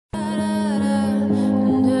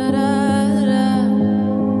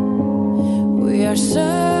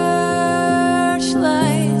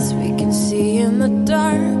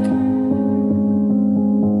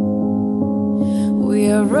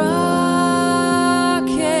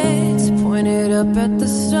up at the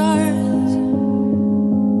stars.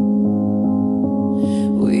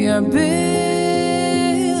 We are billions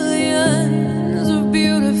of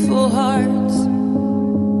beautiful hearts,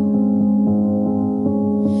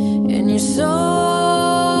 and you sold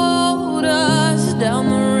us down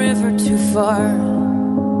the river too far.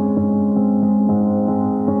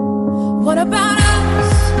 What about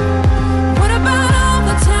us? What about all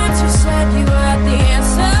the times you said you had the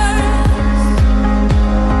answers?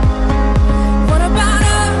 What about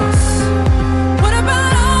us? What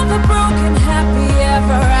about all the broken happy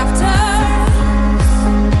ever afters?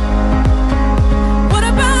 What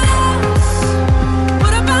about us?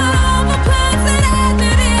 What about all the plans that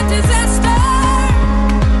ended in disaster?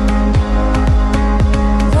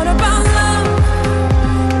 What about love?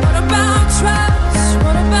 What about trust?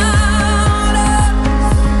 What about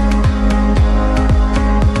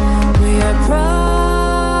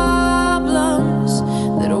problems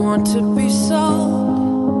that want to be solved?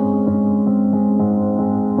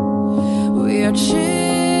 We are children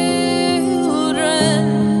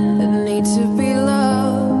that need to be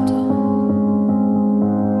loved.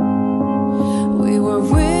 We were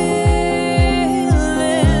willing,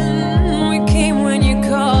 we came when you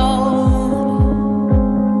called,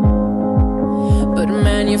 but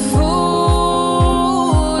man, you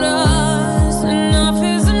fooled us. Enough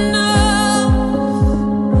is enough.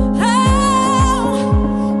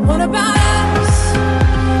 What about us?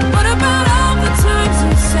 What about all the times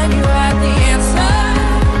you said you had the answer?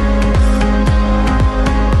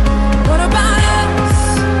 What about us?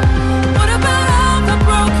 What about all the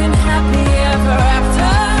broken happy ever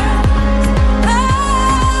after?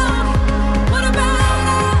 What about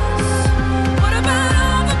us? What about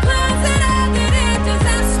all the plans that ended in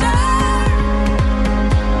disaster?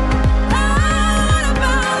 What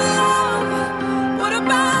about love? What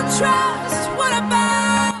about trust? What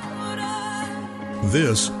about us?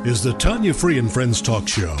 This is the Tanya Free and Friends Talk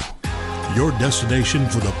Show, your destination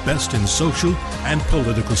for the best in social and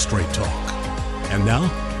political straight talk. And now,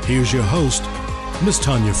 here's your host, Miss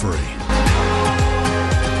Tanya Free.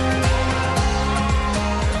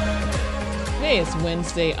 Hey, it's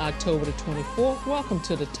Wednesday, October the 24th. Welcome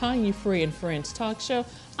to the Tanya Free and Friends Talk Show.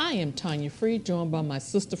 I am Tanya Free, joined by my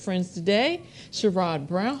sister friends today, Sherrod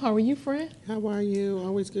Brown. How are you, friend? How are you?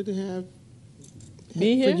 Always good to have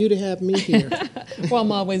Be here? for you to have me here. Well,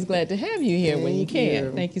 I'm always glad to have you here when you Thank can.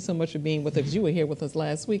 you. Thank you so much for being with us. You were here with us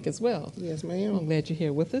last week as well. Yes, I'm ma'am. glad you're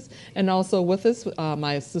here with us. And also with us,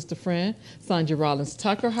 my sister friend, Sandra Rollins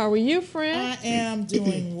Tucker. How are you, friend? I am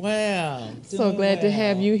doing well. So glad to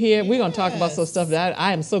have you here. We're going to talk about some stuff that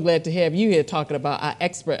I am so glad to have you here talking about our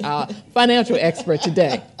expert, our financial expert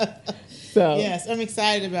today. So Yes, I'm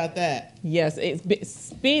excited about that. yes,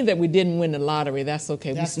 being that we didn't win the lottery, that's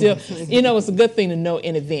okay. That's we still, nice. it's a good thing to know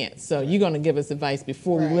in advance. So you're going to give us advice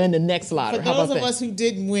before we Right. win the next For lottery. How those about of that? us who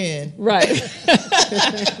didn't win, Right.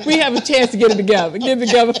 We have a chance to get it together. Get it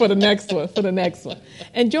together for the next one.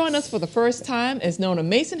 And join us for the first time is Nona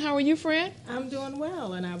Mason. How are you, friend? I'm doing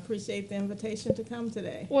well, and I appreciate the invitation to come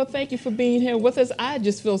today. Well, thank you for being here with us. I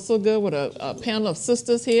just feel so good with a panel of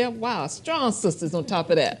sisters here. Wow, strong sisters on top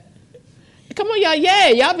of that. Come on, y'all. Yeah,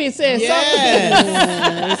 y'all been saying something.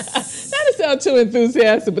 yes. That doesn't sound too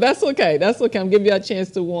enthusiastic, but that's okay. That's okay. I'm giving you a chance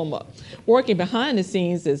to warm up. Working behind the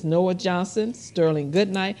scenes is Noah Johnson, Sterling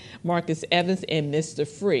Goodnight, Marcus Evans, and Mr.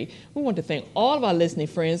 Free. We want to thank all of our listening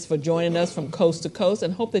friends for joining us from coast to coast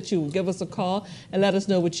and hope that you will give us a call and let us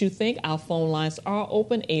know what you think. Our phone lines are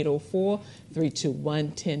open,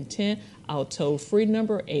 804-321-1010. Our toll-free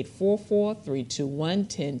number,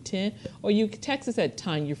 844-321-1010. Or you can text us at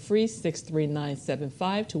Tanya Free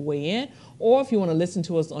 63975 to weigh in. Or if you want to listen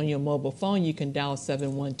to us on your mobile phone, you can dial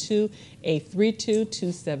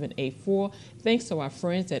 712-832-2784. Thanks to our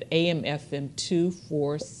friends at AM/FM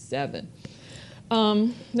 247.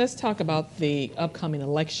 Let's talk about the upcoming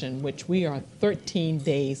election, which we are 13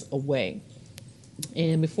 days away.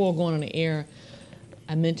 And before going on the air,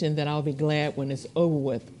 I mentioned that I'll be glad when it's over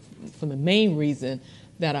with, for the main reason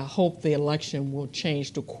that I hope the election will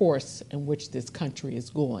change the course in which this country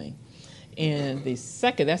is going. And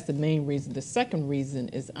that's the main reason. The second reason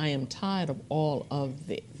is I am tired of all of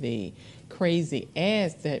the crazy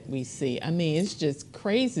ads that we see. I mean, it's just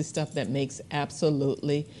crazy stuff that makes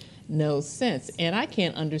absolutely no sense. And I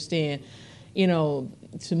can't understand, to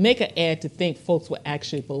make an ad to think folks will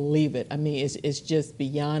actually believe it. I mean, it's just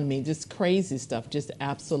beyond me. Just crazy stuff, just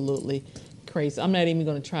absolutely crazy. I'm not even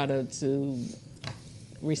going to try to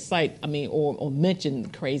recite, or mention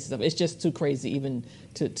crazy stuff. It's just too crazy even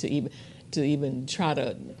to even try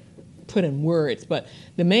to put in words. But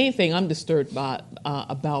the main thing I'm disturbed by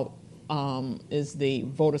about is the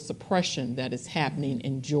voter suppression that is happening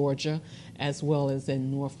in Georgia as well as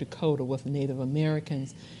in North Dakota, with Native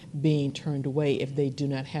Americans being turned away if they do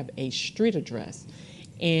not have a street address.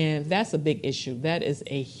 And that's a big issue. That is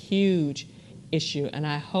a huge issue. And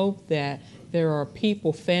I hope that there are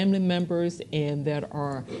people, family members, and that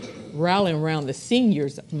are rallying around the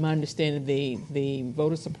seniors. My understanding, the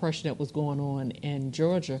voter suppression that was going on in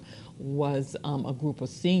Georgia was a group of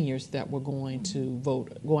seniors that were going out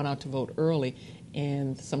to vote early,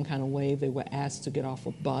 and some kind of way they were asked to get off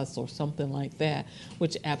a bus or something like that,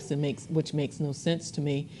 which makes no sense to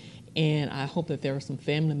me. And I hope that there are some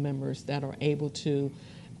family members that are able to,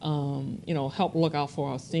 help look out for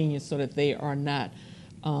our seniors so that they are not,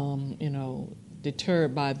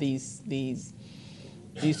 deterred by these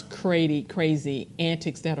crazy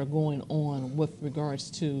antics that are going on with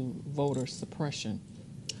regards to voter suppression.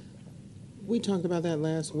 We talked about that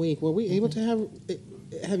last week. Were we able to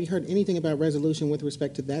have you heard anything about resolution with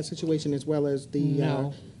respect to that situation as well as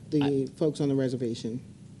the folks on the reservation?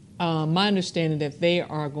 My understanding that they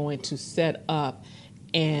are going to set up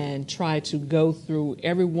and try to go through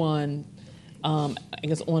everyone, I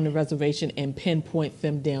guess, on the reservation and pinpoint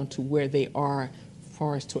them down to where they are as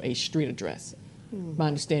far as to a street address. My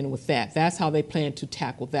understanding with that. That's how they plan to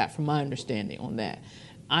tackle that, from my understanding on that.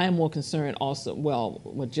 I am more concerned also,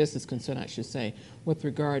 just as concerned, I should say, with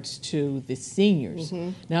regards to the seniors,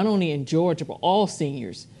 not only in Georgia, but all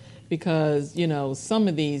seniors, because, some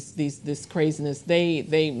of this craziness,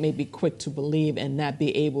 they may be quick to believe and not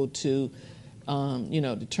be able to,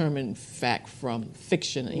 determine fact from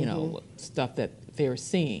fiction, stuff that they're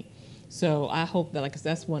seeing. So I hope that,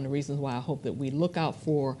 that's one of the reasons why I hope that we look out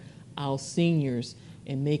for our seniors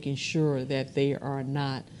and making sure that they are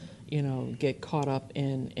not, get caught up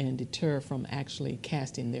and deter from actually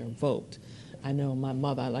casting their vote. I know my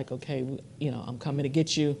mother, I'm coming to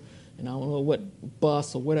get you, and I don't know what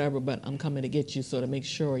bus or whatever, but I'm coming to get you, so to make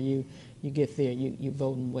sure you get there, you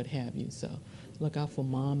vote and what have you. So look out for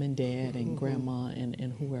mom and dad and grandma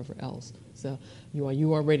and whoever else. So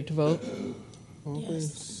you are ready to vote?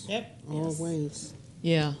 Always. Yes. Yep. Always.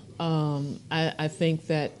 Yeah, I think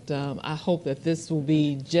that I hope that this will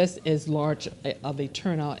be just as large of a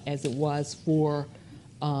turnout as it was for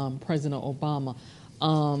President Obama.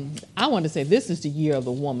 I want to say this is the year of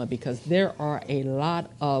the woman, because there are a lot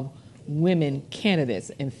of women candidates.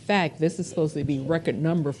 In fact, this is supposed to be record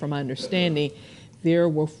number from my understanding. There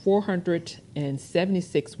were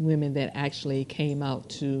 476 women that actually came out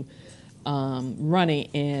to running,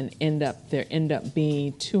 and end up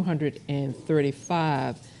being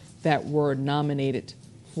 235 that were nominated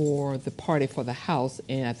for the party for the House,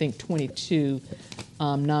 and I think 22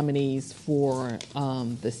 nominees for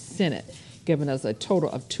the Senate, giving us a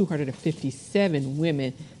total of 257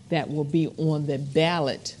 women that will be on the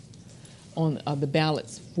ballot, on the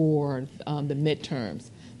ballots for the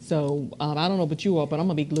midterms. So I don't know about you all, but I'm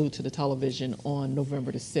going to be glued to the television on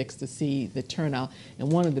November the 6th to see the turnout.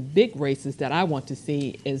 And one of the big races that I want to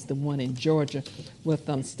see is the one in Georgia with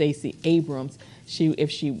Stacey Abrams. When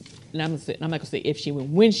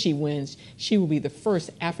she wins, she will be the first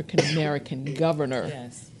African-American governor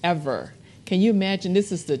ever. Can you imagine?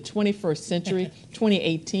 This is the 21st century,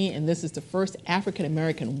 2018, and this is the first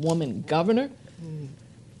African-American woman governor?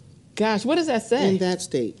 Gosh, what does that say? In that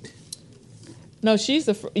state. No, she's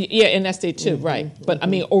in that state too, right? But I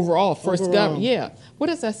mean, overall, governor. Yeah. What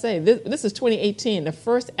does that say? This is 2018, the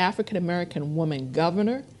first African American woman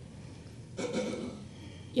governor.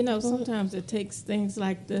 Sometimes it takes things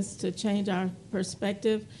like this to change our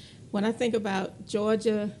perspective. When I think about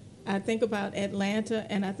Georgia, I think about Atlanta,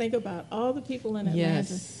 and I think about all the people in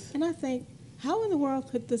Atlanta, and I think, how in the world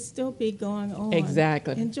could this still be going on?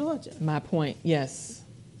 Exactly. In Georgia. My point. Yes.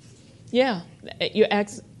 Yeah, you're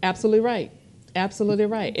absolutely right. Absolutely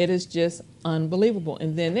right. It is just unbelievable.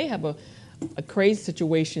 And then they have a crazy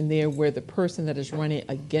situation there where the person that is running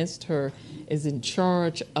against her is in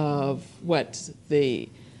charge of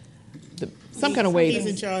some kind of way. He's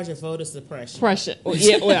in charge of voter suppression.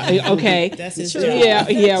 Okay. That's his job.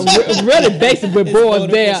 Really basically boils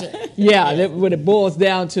down. What it boils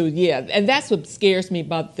down to, and that's what scares me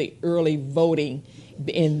about the early voting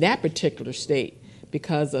in that particular state,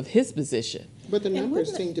 because of his position. But the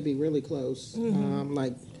numbers seem to be really close. We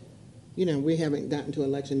haven't gotten to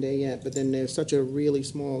Election Day yet, but then there's such a really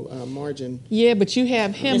small margin. Yeah, but you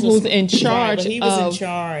have him who's in charge. Right, but he was in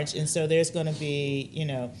charge, and so there's going to be,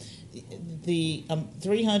 the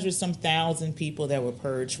 300-some thousand people that were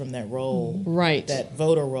purged from that roll, right? That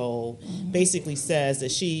voter roll basically says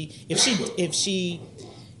that if she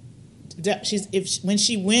when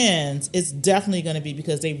she wins, it's definitely going to be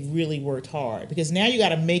because they really worked hard. Because now you got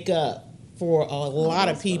to make up for a lot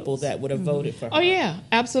of people that would have voted for her. Oh yeah,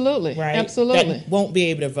 absolutely, right? absolutely. That won't be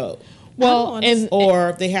able to vote. Well,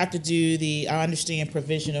 or they have to do I understand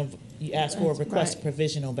provisional. You ask for a request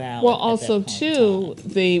provisional ballot. Well, also too,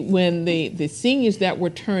 when the seniors that were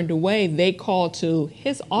turned away, they called to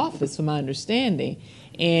his office, from my understanding,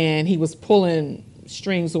 and he was pulling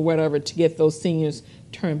strings or whatever to get those seniors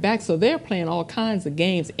turned back. So they're playing all kinds of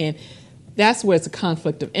games, and that's where it's a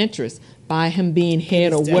conflict of interest by him being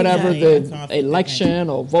head or whatever the election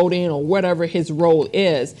or voting or whatever his role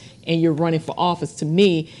is, and you're running for office. To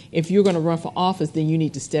me, if you're going to run for office, then you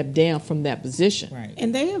need to step down from that position. Right.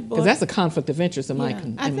 And they have because that's a conflict of interest in my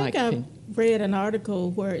opinion. I read an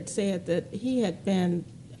article where it said that he had been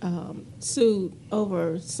sued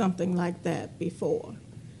over something like that before,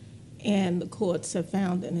 and the courts have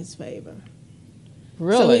found in his favor.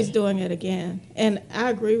 Really? So he's doing it again. And I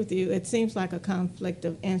agree with you. It seems like a conflict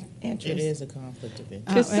of interest. It is a conflict of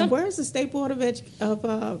interest. And where's the State Board of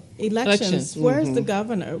Elections? Where's the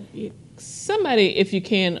governor? Somebody, if you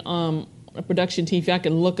can, a production team, if I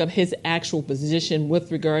can look up his actual position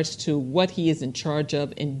with regards to what he is in charge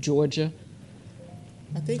of in Georgia.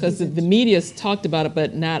 Because the media's talked about it,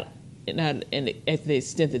 but not at the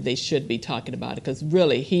extent that they should be talking about it. Because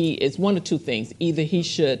really, he is one of two things. Either he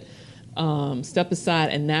should step aside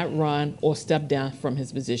and not run, or step down from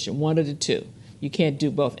his position. One of the two. You can't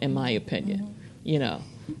do both, in my opinion. You know.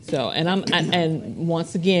 So, and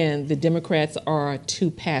once again, the Democrats are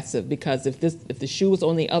too passive, because if the shoe was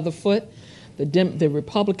on the other foot, the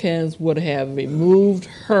Republicans would have removed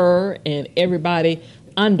her and everybody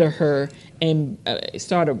under her and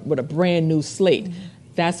started with a brand new slate.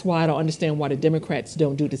 That's why I don't understand why the Democrats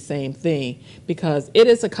don't do the same thing, because it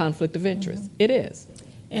is a conflict of interest. It is.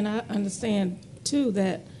 And I understand, too,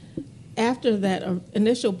 that after that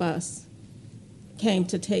initial bus came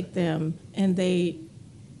to take them and they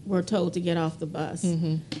were told to get off the bus,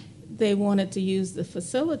 they wanted to use the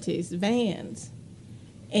facilities, vans.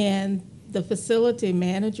 And the facility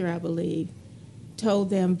manager, I believe, told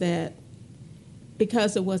them that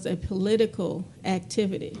because it was a political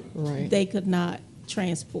activity, they could not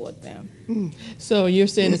transport them. So you're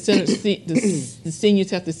saying the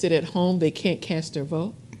seniors have to sit at home, they can't cast their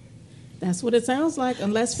vote? That's what it sounds like,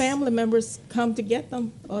 unless family members come to get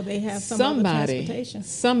them or they have some other transportation.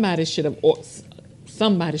 Somebody should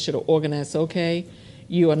have organized, okay,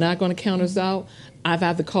 you are not going to count us out. I've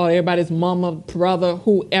had to call everybody's mama, brother,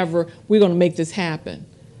 whoever. We're going to make this happen.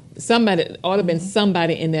 Somebody ought to have been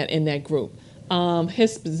somebody in that group.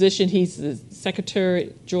 His position, he's the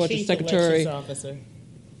secretary, Georgia Chief Secretary. Elections Officer.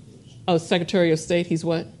 Oh, Secretary of State. He's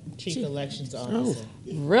what? Chief Elections Officer.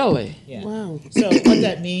 Really? Yeah. Wow. So what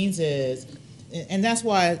that means is, and that's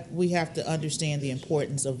why we have to understand the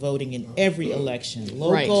importance of voting in every election,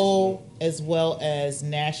 local as well as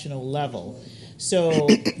national level. So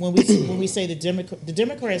when we say the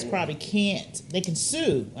Democrats probably can't, they can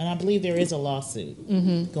sue, and I believe there is a lawsuit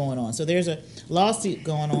going on. So there's a lawsuit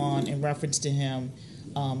going on in reference to him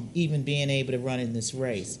even being able to run in this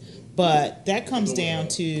race. But that comes down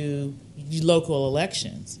to local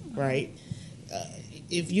elections, right?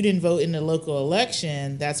 If you didn't vote in the local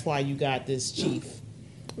election, that's why you got this chief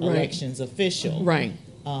elections official. Right.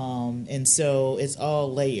 And so it's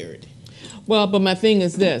all layered. Well, but my thing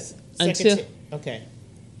is this. Okay.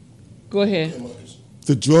 Go ahead.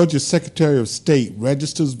 The Georgia Secretary of State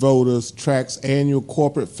registers voters, tracks annual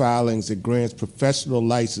corporate filings, and grants professional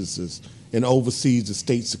licenses, and oversees the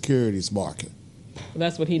state securities market.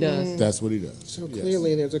 That's what he does. That's what he does. So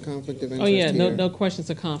clearly there's a conflict of interest. Oh, yeah, here. no question it's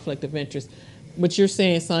a conflict of interest. What you're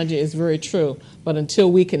saying, Sanjay, is very true. But until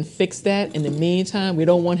we can fix that, in the meantime, we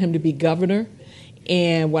don't want him to be governor.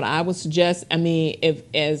 And what I would suggest, I mean,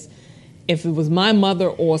 if it was my mother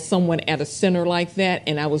or someone at a center like that,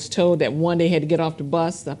 and I was told that one, they had to get off the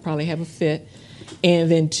bus, I'd probably have a fit, and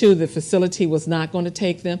then two, the facility was not going to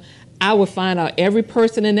take them, I would find out every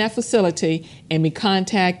person in that facility and be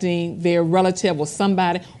contacting their relative or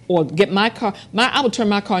somebody, or get my car. I would turn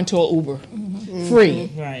my car into an Uber, free.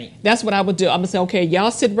 Right. That's what I would do. I'm gonna say, okay, y'all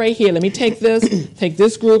sit right here. Let me take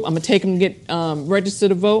this group. I'm gonna take them to get registered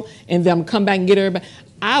to vote, and then I'm gonna come back and get everybody.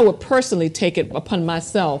 I would personally take it upon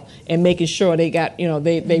myself and making sure they got,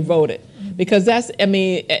 they voted, because that's, I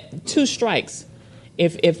mean, 2 strikes.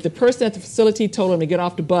 If the person at the facility told them to get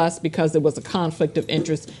off the bus because there was a conflict of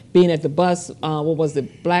interest, being at the bus, what was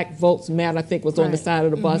it, Black Votes Matter, I think, was on the side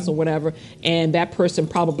of the bus or whatever, and that person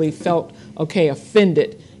probably felt,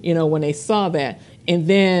 offended, when they saw that. And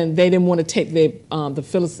then they didn't want to take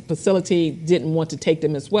the facility didn't want to take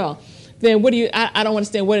them as well. then what do you? I don't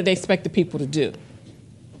understand. What do they expect the people to do?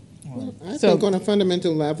 I think on a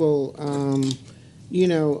fundamental level,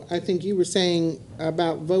 I think you were saying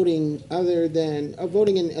about voting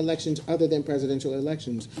voting in elections other than presidential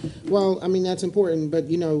elections. Well, I mean, that's important, but,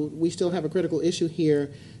 we still have a critical issue here,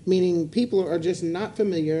 meaning people are just not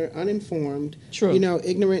familiar, uninformed, True.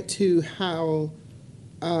 Ignorant to how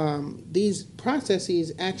these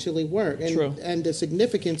processes actually work and the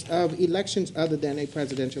significance of elections other than a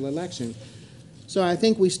presidential election. So I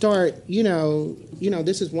think we start,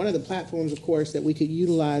 this is one of the platforms, of course, that we could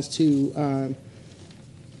utilize to,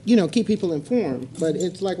 keep people informed. But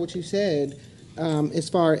it's like what you said, as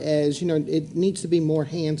far as, it needs to be more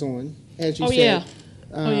hands-on, as you said.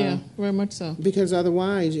 Yeah. Very much so. Because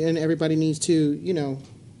otherwise, and everybody needs to,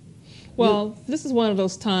 Well, this is one of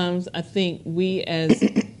those times I think we as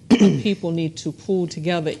people need to pull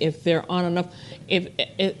together if there aren't enough. If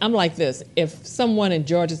I'm like this, if someone in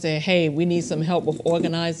Georgia said, hey, we need some help with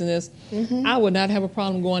organizing this, I would not have a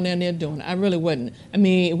problem going down there doing it. I really wouldn't. I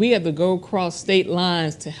mean, we have to go across state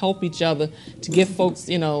lines to help each other, to get folks,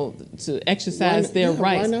 to exercise their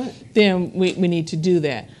rights. Why not? Then we need to do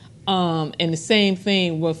that. And the same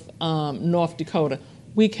thing with North Dakota.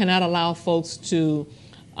 We cannot allow folks to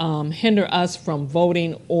hinder us from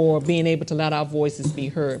voting or being able to let our voices be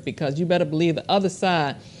heard, because you better believe the other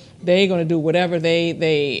side, they're going to do whatever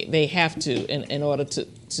they have to in order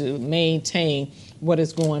to maintain what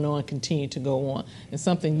is going on, continue to go on. And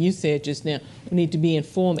something you said just now, we need to be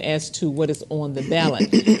informed as to what is on the ballot.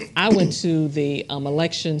 I went to the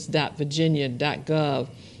elections.virginia.gov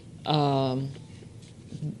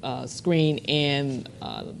screen and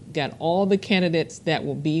got all the candidates that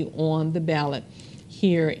will be on the ballot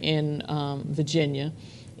here in Virginia.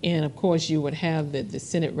 And of course you would have the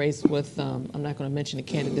Senate race with, I'm not going to mention the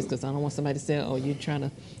candidates because I don't want somebody to say, oh, you're trying to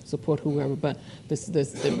support whoever, but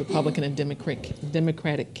the Republican and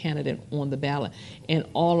Democratic candidate on the ballot, and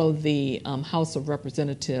all of the House of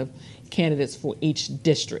Representative candidates for each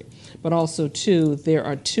district. But also, too, there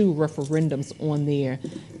are 2 referendums on there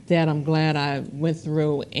that I'm glad I went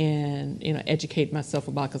through and educate myself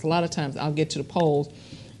about, because a lot of times I'll get to the polls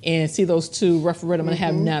and see those 2 referendums and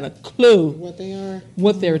have not a clue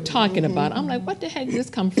what they're talking about. I'm like, what the heck did this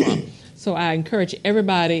come from? So I encourage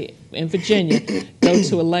everybody in Virginia, go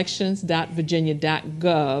to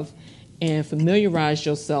elections.virginia.gov and familiarize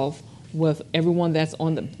yourself with everyone that's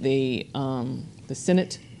on the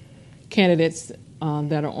Senate candidates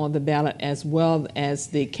that are on the ballot, as well as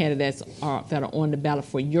the candidates that are on the ballot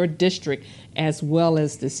for your district, as well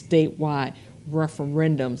as the statewide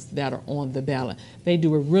referendums that are on the ballot. They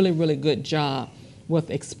do a really, really good job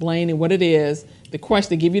with explaining what it is. The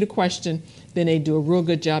question, they give you the question, then they do a real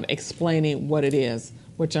good job explaining what it is,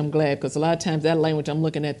 which I'm glad, because a lot of times that language I'm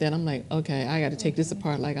looking at, then I'm like, okay, I got to take this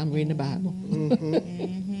apart like I'm reading the Bible.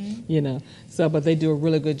 So, but they do a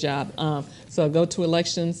really good job. So go to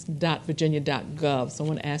elections.virginia.gov.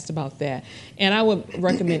 Someone asked about that. And I would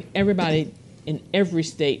recommend everybody in every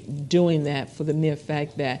state doing that, for the mere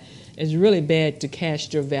fact that it's really bad to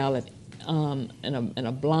cast your ballot in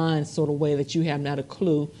a blind sort of way that you have not a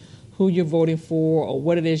clue who you're voting for or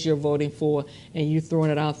what it is you're voting for, and you're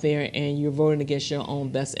throwing it out there and you're voting against your own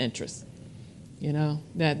best interests.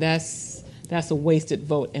 That's a wasted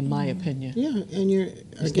vote, in my opinion. Yeah, and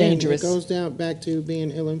it's dangerous. It goes down back to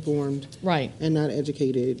being ill-informed, right, and not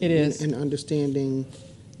educated. It is, and understanding,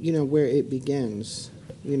 where it begins.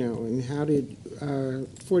 And how did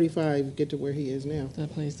 45 get to where he is now?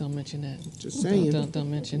 Please don't mention that. Just saying.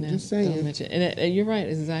 Don't mention that. Just saying. Don't mention. And you're right.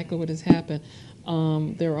 It's exactly what has happened.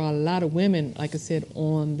 There are a lot of women, like I said,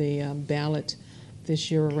 on the ballot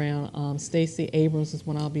this year around. Stacey Abrams is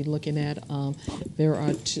one I'll be looking at. There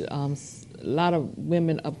are a lot of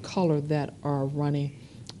women of color that are running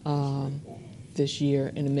this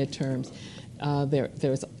year in the midterms.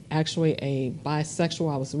 There's actually a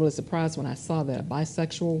bisexual. I was really surprised when I saw that, a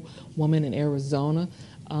bisexual woman in Arizona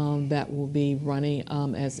that will be running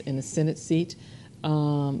as in a Senate seat.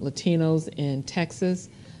 Latinos in Texas,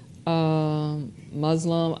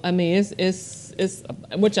 Muslim. I mean, it's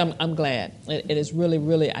which I'm glad. It is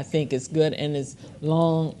really, I think it's good and is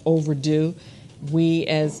long overdue. We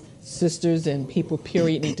as sisters and people,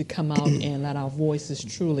 period, need to come out and let our voices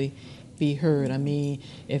truly be heard. I mean,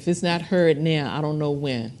 if it's not heard now, I don't know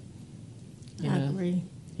when. I agree.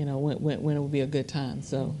 When it will be a good time.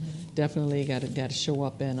 So definitely got to show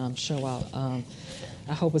up and show out. I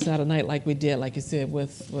hope it's not a night like we did, like you said,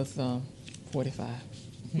 with 45.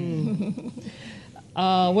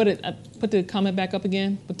 What did I put the comment back up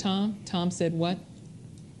again with Tom? Tom said what?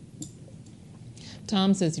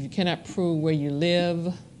 Tom says if you cannot prove where you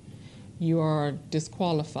live, you are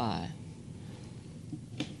disqualified.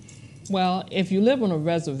 Well, if you live on a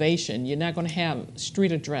reservation, you're not going to have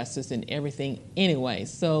street addresses and everything anyway.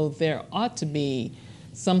 So there ought to be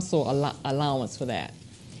some sort of allowance for that.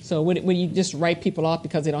 So would you just write people off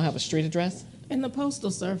because they don't have a street address? And the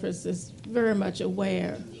Postal Service is very much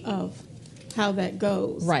aware of how that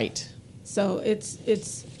goes. Right. So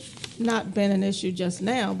it's not been an issue just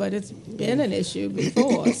now, but it's been an issue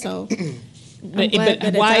before. So But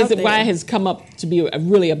why has it come up to be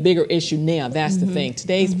really a bigger issue now? That's the thing.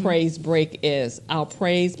 Today's praise break is Our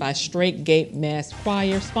Praise by Straight Gate Mass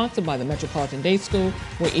Choir, sponsored by the Metropolitan Day School,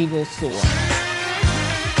 where Eagles soar.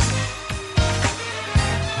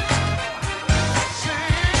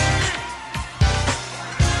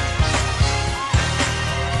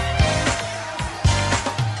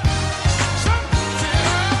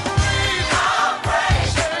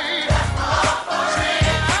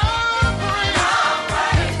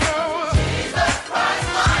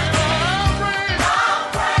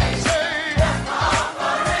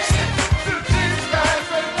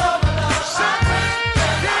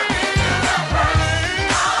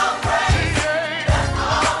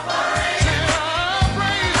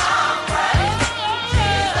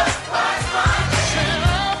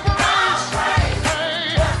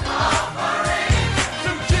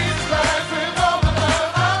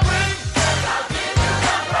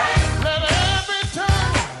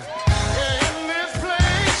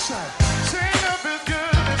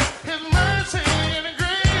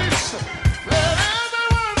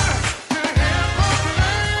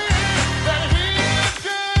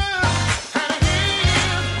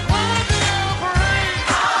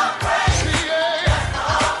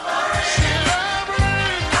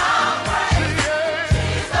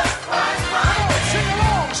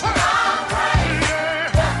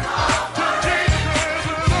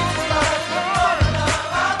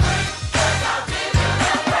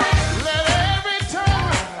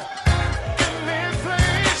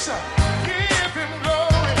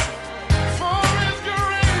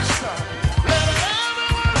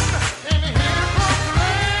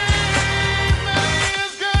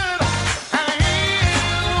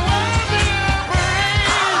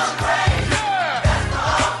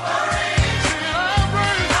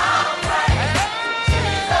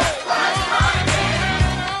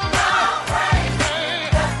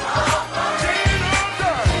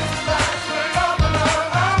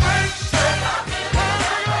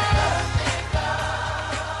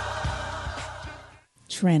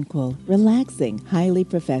 Tranquil, relaxing, highly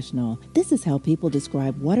professional. This is how people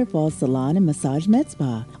describe Waterfall Salon and Massage Med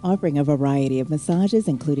Spa, offering a variety of massages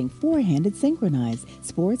including four-handed synchronized,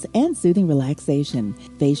 sports, and soothing relaxation.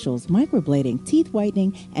 Facials, microblading, teeth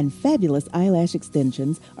whitening, and fabulous eyelash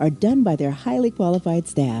extensions are done by their highly qualified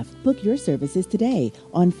staff. Book your services today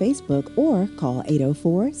on Facebook or call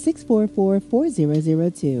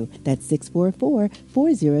 804-644-4002. That's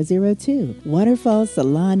 644-4002. Waterfall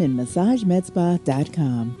Salon and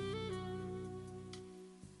MassageMedSpa.com.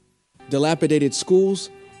 Dilapidated schools,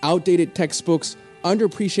 outdated textbooks,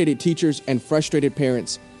 underappreciated teachers, and frustrated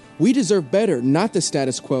parents. We deserve better, not the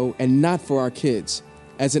status quo, and not for our kids.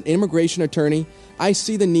 As an immigration attorney, I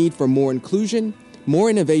see the need for more inclusion, more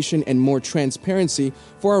innovation, and more transparency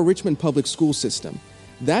for our Richmond public school system.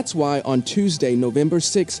 That's why on Tuesday, November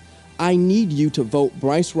 6th, I need you to vote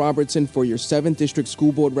Bryce Robertson for your 7th District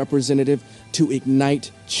School Board representative to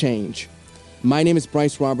ignite change. My name is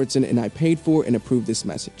Bryce Robertson, and I paid for and approved this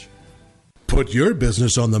message. Put your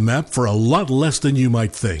business on the map for a lot less than you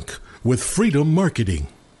might think with Freedom Marketing.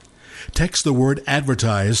 Text the word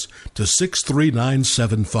advertised to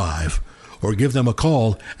 63975 or give them a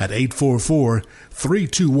call at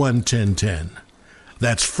 844-321-1010.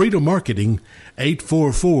 That's Freedom Marketing,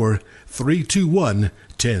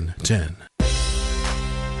 844-321-1010.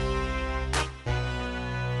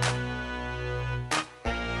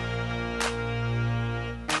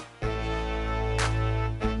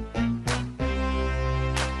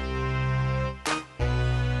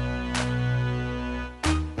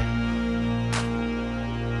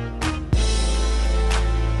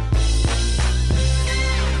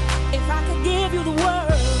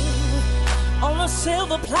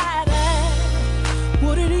 Silver platter,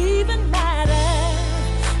 would it even matter?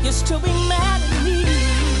 You'd still be mad at me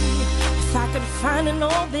if I could find in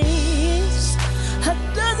all this a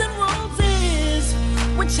dozen roses,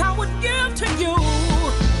 which I would give to you.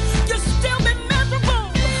 You'd still be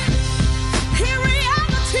miserable. In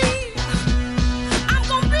reality, I'm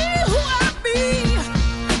gonna be who I be,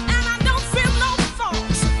 and I don't feel no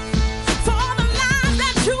fault for all the lies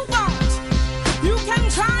that you want. You can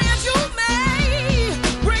try as you may.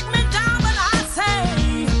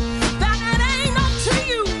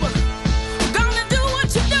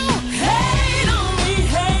 Hey,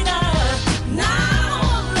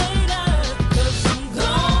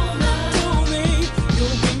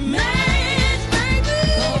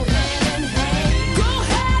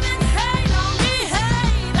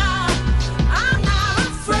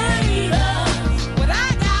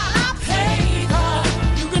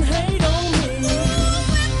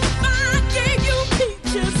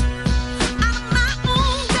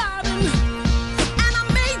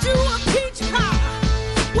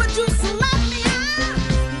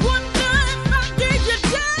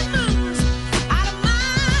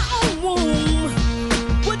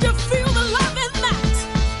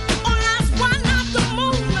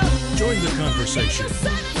 conversation.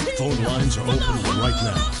 Phone lines are open right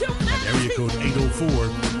now at area code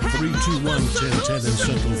 804-321-1010 in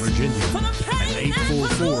Central Virginia and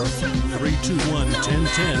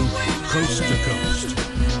 844-321-1010 coast to coast.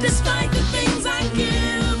 Despite the things I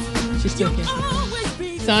give, She's still you'll here. always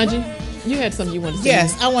be Sanji, you had something you wanted to say?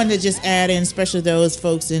 Yes, I wanted to just add in, especially those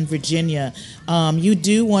folks in Virginia. You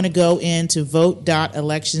do want to go into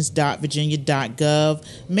vote.elections.virginia.gov.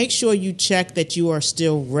 Make sure you check that you are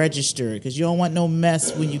still registered because you don't want no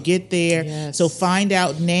mess when you get there. Yes. So find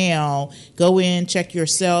out now. Go in, check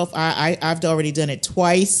yourself. I've already done it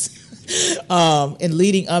twice. And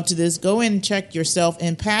leading up to this, go in and check yourself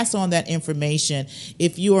and pass on that information.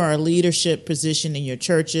 If you are a leadership position in your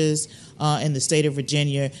churches in the state of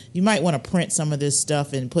Virginia, you might want to print some of this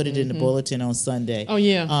stuff and put it in the bulletin on Sunday. Oh,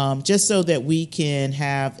 yeah. Just so that we can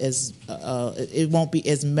have it won't be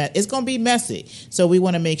as it's going to be messy. So we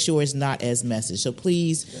want to make sure it's not as messy. So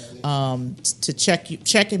please to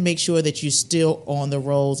check and make sure that you're still on the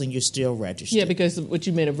rolls and you're still registered. Yeah, because what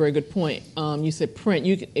you made a very good point. You said print.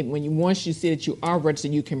 Once you see that you are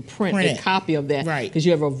registered, you can print a copy of that. Right. Because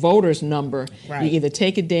you have a voter's number. Right. You either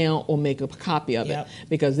take it down or make a copy of Yep. it.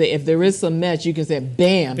 Because if there is some mess, you can say,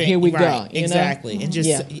 "Bam, here we go." You Exactly. know? And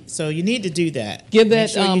just so you need to do that. Give Make that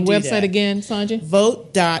sure you do website that. again, Sanjay.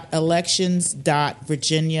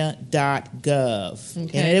 Vote.elections.virginia.gov.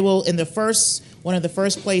 Okay. And it will one of the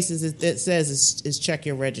first places it says is check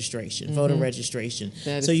your registration, voter registration.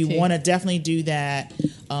 That So is you key. want to definitely do that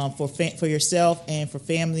for yourself and for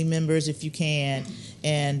family members if you can,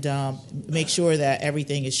 and make sure that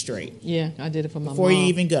everything is straight Yeah, I did it for my before mom. you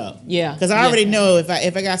even go. Yeah. Because I already know if I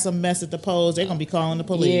got some mess at the polls, they're gonna be calling the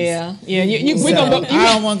police. Yeah. We're So, gonna go.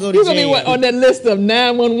 I don't wanna go to You're gonna be jail. on that list of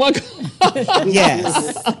 911.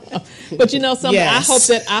 Yes. But you know something? Yes.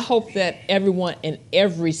 I hope that everyone in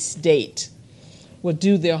every state will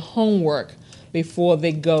do their homework before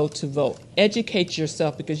they go to vote. Educate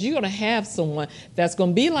yourself because you're going to have someone that's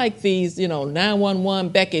going to be like these, 911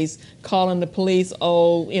 Becky's calling the police,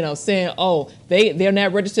 saying, they're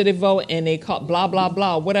not registered to vote and they call blah, blah,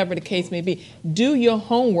 blah, whatever the case may be. Do your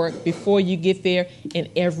homework before you get there in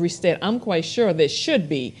every state. I'm quite sure there should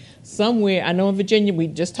be somewhere. I know in Virginia, we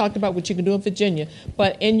just talked about what you can do in Virginia,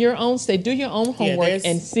 but in your own state, do your own homework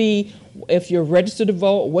and see if you're registered to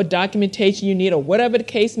vote, what documentation you need, or whatever the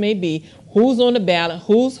case may be, who's on the ballot,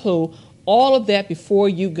 who's who, all of that before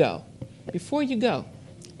you go. Before you go.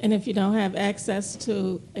 And if you don't have access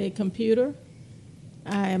to a computer,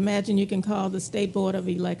 I imagine you can call the State Board of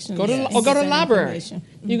Elections. Go to the library.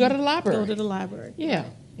 You go to the library. Go to the library. Yeah,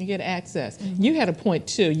 you get access. You had a point,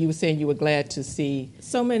 too. You were saying you were glad to see.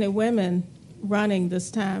 So many women running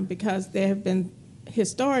this time because there have been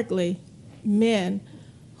historically men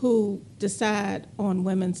who decide on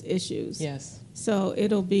women's issues. Yes. So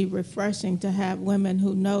it'll be refreshing to have women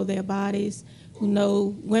who know their bodies, who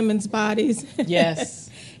know women's bodies. Yes.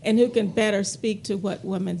 And who can better speak to what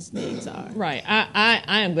women's needs are. Right.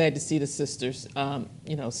 I am glad to see the sisters,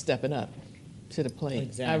 stepping up to the plate.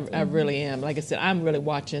 Exactly. I really am. Like I said, I'm really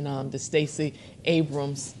watching the Stacey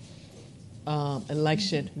Abrams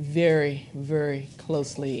election very, very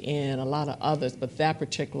closely, and a lot of others, but that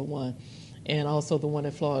particular one, and also the one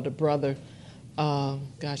in Florida, brother,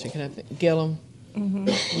 Gillum. Mm-hmm.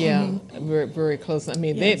 Yeah, Mm-hmm. very, very close. I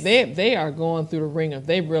mean, Yes. they are going through the ringer.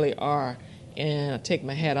 They really are. And I take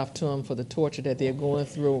my hat off to them for the torture that they're going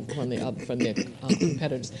through from their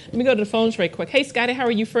competitors. Let me go to the phones right quick. Hey, Scotty, how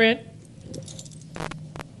are you, friend?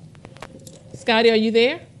 Scotty, are you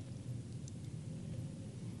there?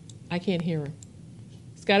 I can't hear him.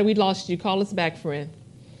 Scotty, we lost you. Call us back, friend.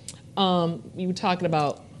 We were talking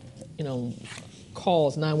about,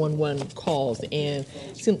 calls, 911 calls, and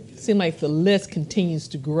it seems like the list continues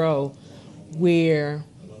to grow where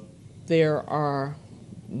there are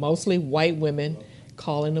mostly white women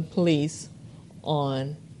calling the police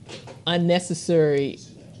on unnecessarily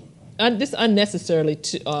on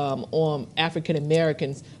African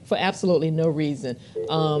Americans for absolutely no reason.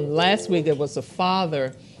 Last week there was a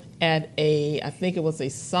father at I think it was a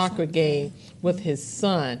soccer game with his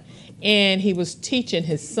son, and he was teaching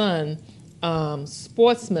his son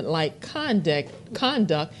sportsmanlike conduct,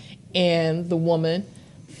 and the woman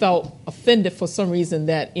felt offended for some reason,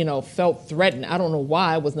 that felt threatened. I don't know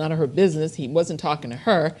why. It was none of her business. He wasn't talking to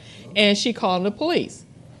her, and she called the police.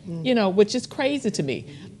 Which is crazy to me.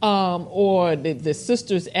 Or the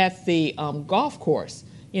sisters at the golf course.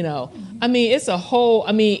 I mean, it's a whole.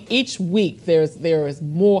 I mean, each week there is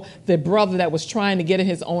more. The brother that was trying to get in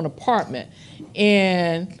his own apartment,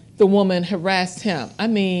 and the woman harassed him. I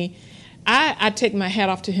mean, I take my hat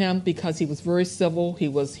off to him because he was very civil. He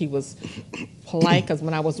was polite. Because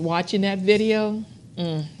when I was watching that video,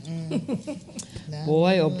 boy,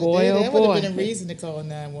 oh boy, oh that boy, would have been a reason to call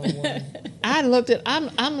 911. I looked at.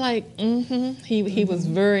 I'm like, He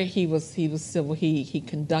was civil. He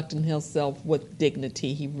conducted himself with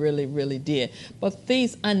dignity. He really, really did. But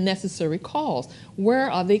these unnecessary calls, where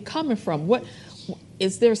are they coming from? What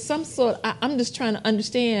is there some sort? I'm just trying to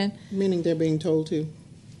understand. Meaning they're being told to.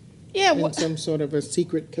 Yeah, in some sort of a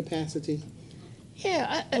secret capacity.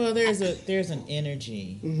 Yeah. Well, there's an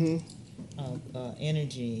energy,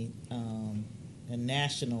 a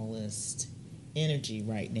nationalist energy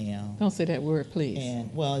right now. Don't say that word, please.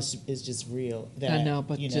 And well, it's just real. That, I know,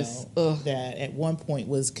 but that at one point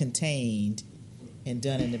was contained and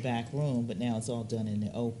done in the back room, but now it's all done in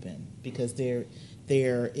the open because there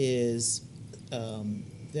is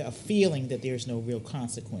a feeling that there's no real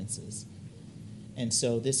consequences. And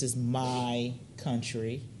so this is my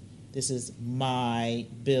country, this is my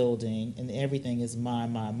building, and everything is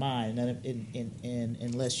mine. And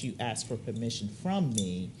unless you ask for permission from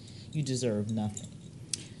me, you deserve nothing.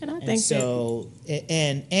 And I think so.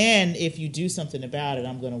 And if you do something about it,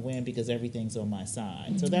 I'm going to win because everything's on my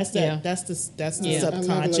side. So that's That's the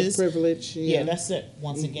subconscious privilege. Yeah, that's it.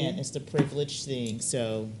 Once again, it's the privilege thing.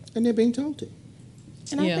 So. And they're being told to.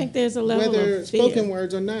 And I think there's a level whether of fear. spoken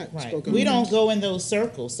words or not spoken. We don't go in those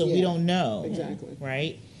circles, so we don't know. Exactly.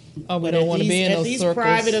 Right? Oh, we don't want to be in those circles. At these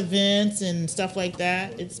private events and stuff like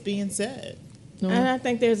that, it's being said. No. And I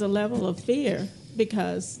think there's a level of fear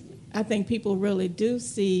because I think people really do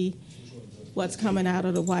see what's coming out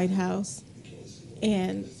of the White House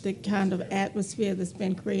and the kind of atmosphere that's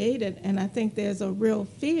been created. And I think there's a real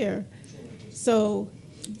fear. So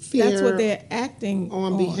that's what they're acting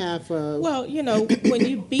on behalf of. Well, when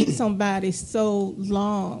you beat somebody so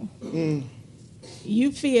long,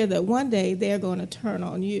 you fear that one day they're going to turn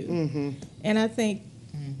on you. Mm-hmm. And I think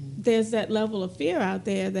there's that level of fear out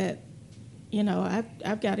there that,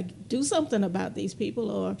 I've got to do something about these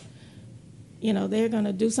people or, they're going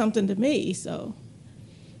to do something to me. So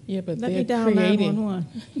but let me dial 911.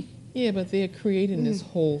 Yeah, but they're creating this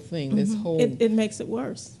whole thing, this whole... It makes it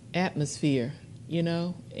worse. Atmosphere.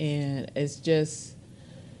 And it's just,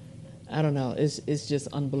 I don't know, it's just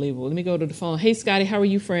unbelievable. Let me go to the phone. Hey, Scotty, how are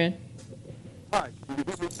you, friend? Hi, can you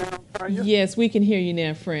hear me now, Tanya? Yes, we can hear you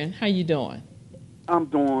now, friend. How you doing? I'm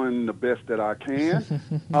doing the best that I can.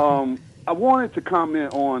 I wanted to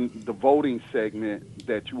comment on the voting segment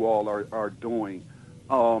that you all are doing.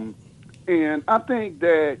 And I think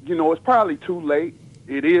that, it's probably too late.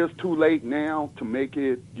 It is too late now to make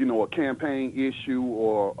it, a campaign issue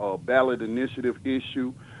or a ballot initiative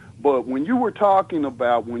issue. But when you all were talking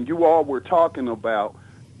about,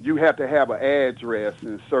 you have to have an address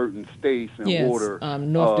in certain states in order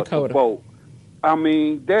North Dakota. to vote. I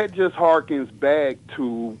mean, that just harkens back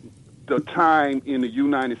to the time in the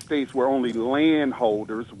United States where only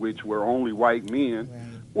landholders, which were only white men,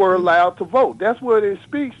 were allowed to vote. That's what it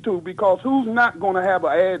speaks to, because who's not going to have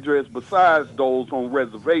an address besides those on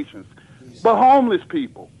reservations? But homeless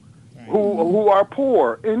people who are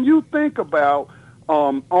poor. And you think about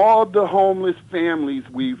all the homeless families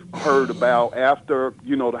we've heard about after,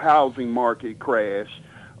 the housing market crash.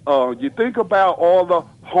 You think about all the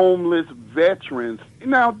homeless veterans.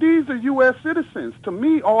 Now, these are U.S. citizens. To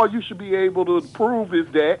me, all you should be able to prove is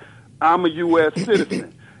that I'm a U.S.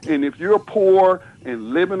 citizen. And if you're poor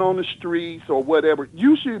and living on the streets or whatever,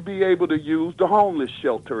 you should be able to use the homeless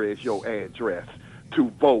shelter as your address to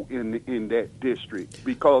vote in that district.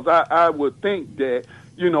 Because I would think that,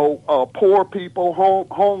 poor people,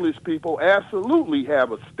 homeless people absolutely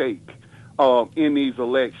have a stake in these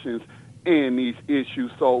elections and these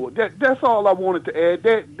issues. So that's all I wanted to add.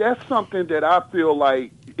 That's something that I feel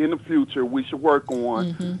like in the future we should work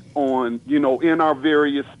on, in our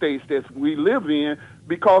various states that we live in,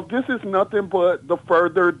 because this is nothing but the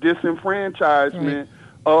further disenfranchisement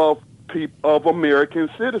of American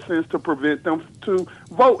citizens to prevent them to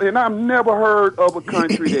vote. And I've never heard of a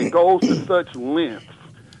country that goes to such lengths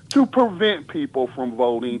to prevent people from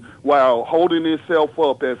voting while holding itself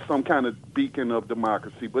up as some kind of beacon of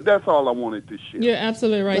democracy. But that's all I wanted to share. You're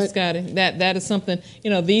absolutely right, Scotty. That is something,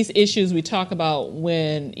 these issues we talk about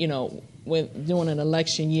when during an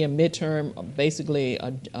election year, midterm, basically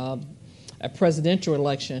a presidential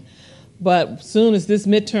election. But as soon as this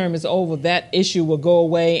midterm is over, that issue will go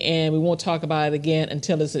away, and we won't talk about it again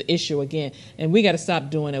until it's an issue again. And we got to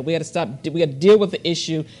stop doing that. We got to deal with the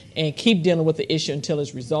issue and keep dealing with the issue until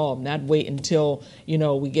it's resolved. Not wait until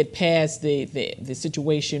we get past the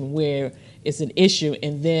situation where it's an issue,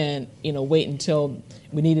 and then wait until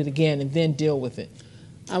we need it again and then deal with it.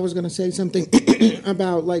 I was going to say something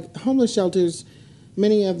about like homeless shelters.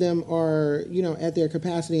 Many of them are, at their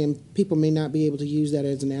capacity, and people may not be able to use that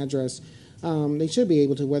as an address. They should be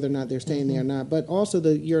able to, whether or not they're staying there or not. But also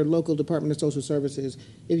your local Department of Social Services,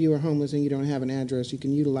 if you are homeless and you don't have an address, you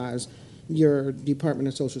can utilize your Department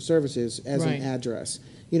of Social Services as an address.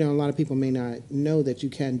 A lot of people may not know that you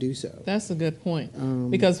can do so. That's a good point.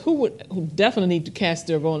 Because who definitely need to cast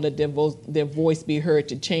their vote and let their voice be heard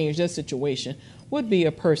to change their situation would be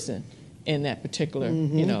a person in that particular,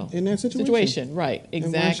 in that situation. Right, exactly.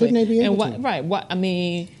 And why shouldn't they be able to? Right. I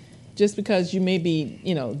mean, just because you may be,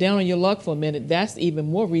 down on your luck for a minute, that's even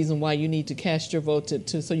more reason why you need to cast your vote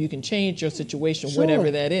to so you can change your situation,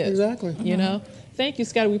 whatever that is. Exactly. Thank you,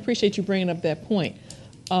 Scott. We appreciate you bringing up that point.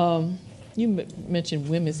 You mentioned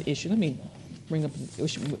women's issue. Let me bring up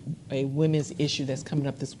a women's issue that's coming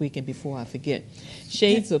up this weekend before I forget.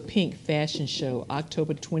 Shades of Pink Fashion Show,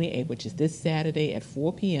 October 28th, which is this Saturday at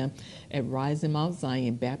 4 p.m. at Rising Mount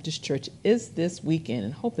Zion Baptist Church, is this weekend,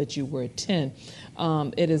 and hope that you will attend.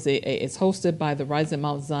 It's hosted by the Rising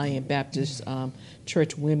Mount Zion Baptist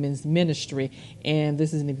Church Women's Ministry, and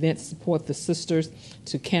this is an event to support the Sisters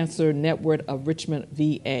to Cancer Network of Richmond,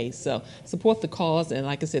 VA. So support the cause, and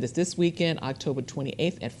like I said, it's this weekend, October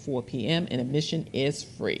 28th at 4 p.m., and admission is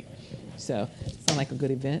free. So sounds like a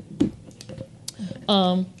good event.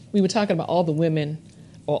 We were talking about all the women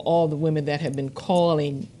that have been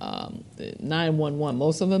calling 911.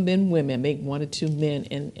 Most of them have been women, maybe one or two men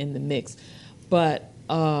in the mix. But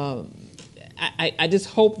I just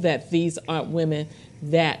hope that these aren't women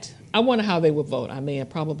that, I wonder how they will vote. I mean, I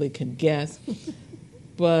probably can guess,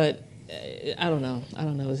 but I don't know.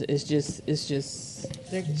 It's just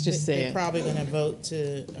sad. They're probably going to vote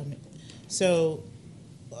to. So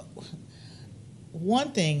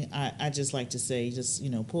one thing I just like to say, just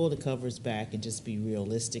pull the covers back and just be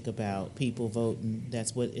realistic about people voting.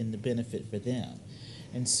 That's what in the benefit for them,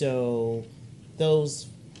 and so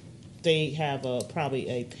they have probably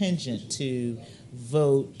a penchant to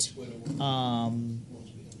vote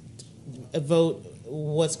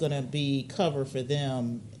what's going to be cover for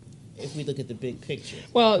them if we look at the big picture.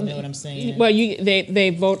 Well, you know what I'm saying? Well,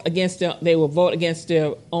 they vote against they will vote against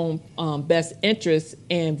their own best interests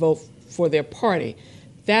and vote for their party.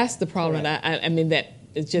 That's the problem. I mean, that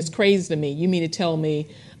it's just crazy to me. You mean to tell me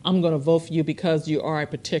I'm going to vote for you because you are a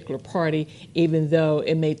particular party, even though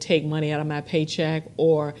it may take money out of my paycheck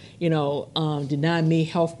or, deny me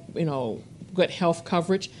health, good health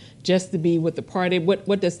coverage just to be with the party?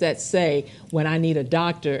 What does that say when I need a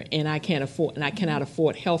doctor and I cannot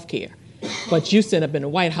afford health care? But you sit up in the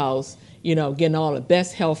White House, getting all the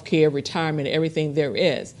best health care, retirement, everything there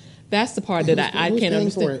is. That's the part that I can't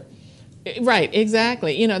understand. Right,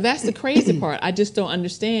 exactly. That's the crazy part. I just don't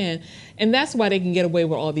understand. And that's why they can get away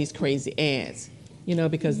with all these crazy ads,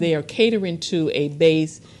 because they are catering to a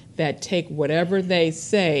base that take whatever they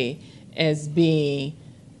say as being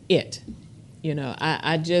it.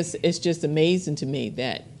 It's just amazing to me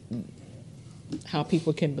that how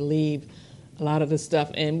people can believe a lot of the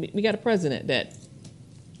stuff. And we got a president that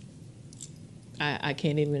I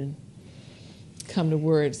can't even come to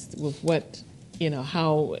words with what,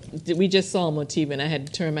 how we just saw him on TV, and I had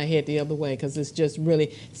to turn my head the other way because it's just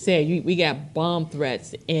really sad. We got bomb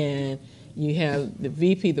threats, and you have the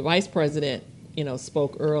VP, the vice president,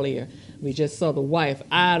 spoke earlier. We just saw the wife.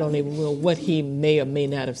 I don't even know what he may or may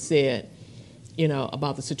not have said,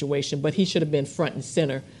 about the situation, but he should have been front and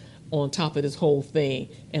center on top of this whole thing,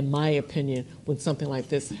 in my opinion, when something like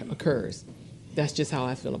this occurs. That's just how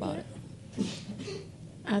I feel about it.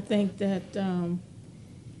 I think that,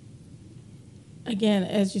 again,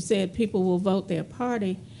 as you said, people will vote their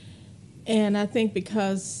party. And I think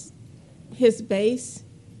because his base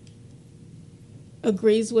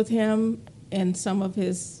agrees with him in some of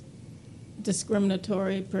his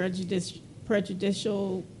discriminatory,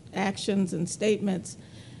 prejudicial actions and statements,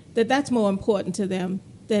 that's more important to them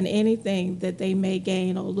than anything that they may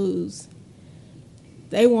gain or lose.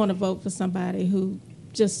 They want to vote for somebody who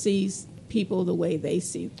just sees people the way they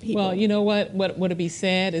see people. Well, you know what would be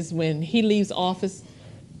sad is when he leaves office,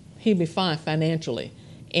 he'll be fine financially.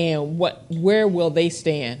 And where will they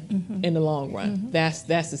stand in the long run? That's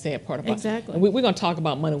the sad part about it. Exactly. And we're going to talk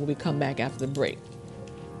about money when we come back after the break.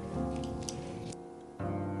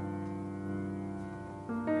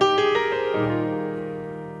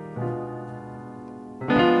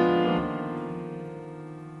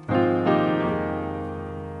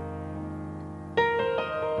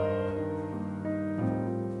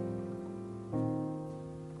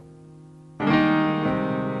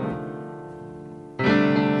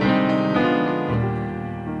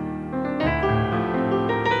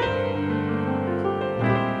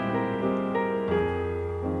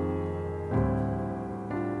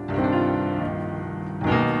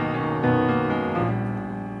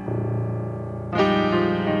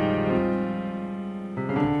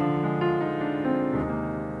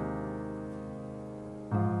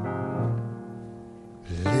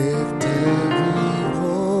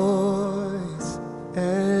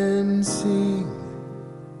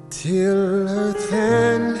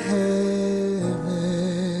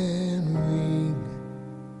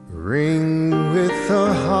 ring with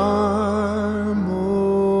the harmonies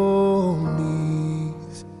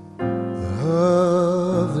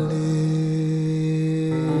of liberty.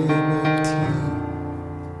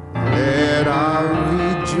 Let our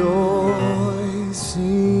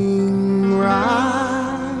rejoicing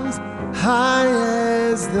rise high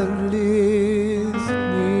as the listening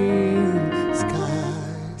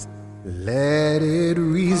skies. Let it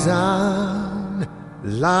resound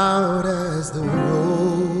loud as the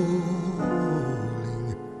rolling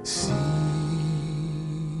sea.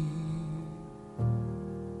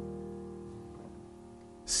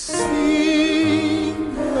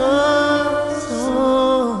 Sing a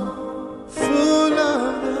song full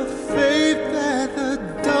of the faith that the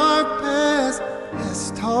dark past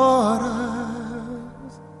has taught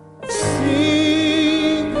us.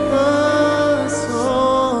 Sing a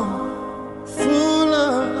song full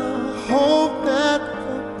of the hope that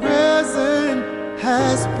the present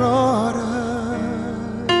has brought us.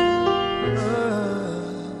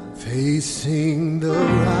 Facing the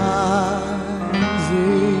rising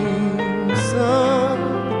sun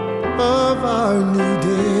of our new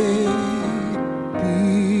day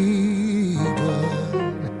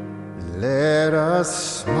begun. Let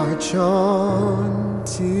us march on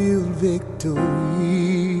till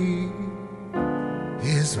victory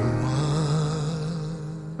is won.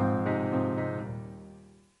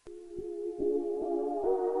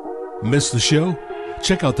 Miss the show?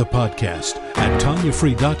 Check out the podcast at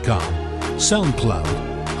TanyaFree.com, SoundCloud,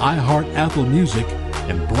 iHeart, Apple Music,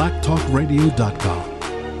 and BlackTalkRadio.com.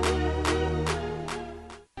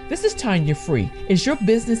 This is Tanya Free. Is your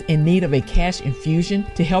business in need of a cash infusion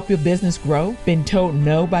to help your business grow? Been told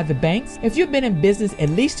no by the banks? If you've been in business at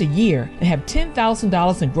least a year and have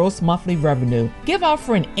 $10,000 in gross monthly revenue, give our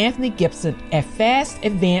friend Anthony Gibson at Fast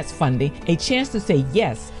Advance Funding a chance to say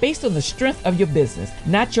yes based on the strength of your business,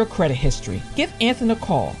 not your credit history. Give Anthony a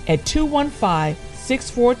call at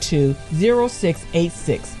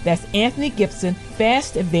 215-642-0686. That's Anthony Gibson,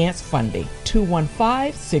 Fast Advance Funding,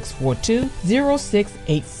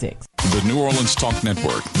 215-642-0686. The New Orleans Talk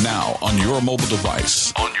Network, now on your mobile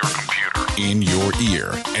device, on your computer, in your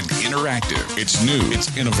ear, and interactive. It's new,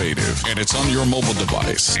 it's innovative, and it's on your mobile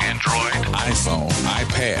device. Android, iPhone,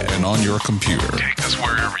 iPad, and on your computer. Take us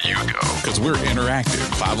wherever you go, because we're interactive.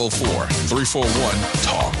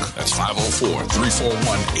 504-341-TALK. That's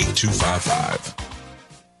 504-341-8255.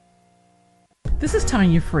 This is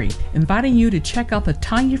Tanya Free, inviting you to check out the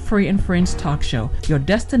Tanya Free and Friends Talk Show, your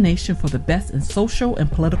destination for the best in social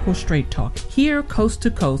and political straight talk, here coast to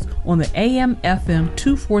coast on the AM/FM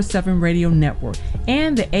 247 radio network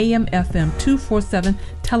and the AM/FM 247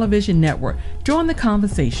 television network. Join the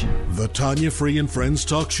conversation. The Tanya Free and Friends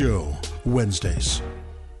Talk Show, Wednesdays.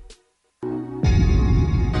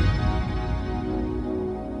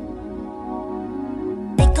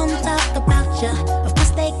 They gon' talk about ya. Of course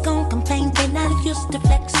they gon' complain. They not used to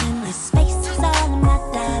flexing. His face is all in my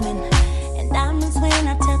diamond, and diamonds when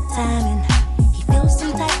I tell timing. He feels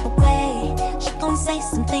some type of way. She gon' say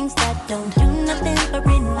some things that don't do nothing but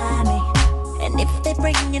remind me. And if they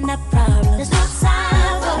bringing up problems, there's no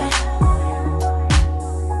time for it.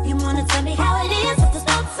 You wanna tell me how it is, but there's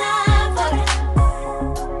no time for it.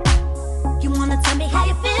 You wanna tell me how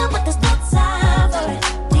you feel, but there's no time for it.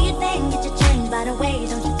 Do you think it should change by the way?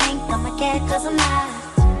 Don't you think I'm a cat? Cause I'm not.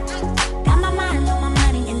 Got my mind on my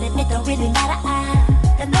money and it don't really matter.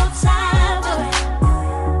 Got no time for it.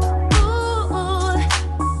 Ooh,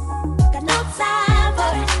 got no time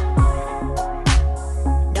for it.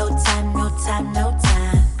 No time, no time, no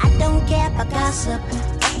time. I don't care about gossip.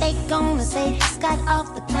 What they gonna say? Just got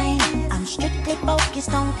off the plane. I'm strictly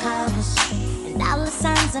focused on commas and dollar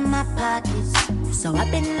signs in my pockets. So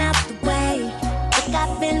I've been out the way. Think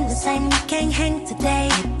I've been the same. You can't hang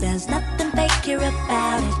today. There's nothing fake here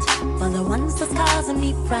about it. For the ones that's causing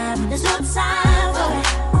me problem, there's no time for it.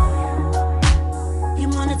 You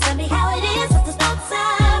wanna tell me how it is, but there's no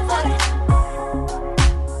time for it.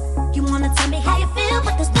 You wanna tell me how you feel,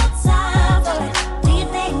 but there's no time for it. Do you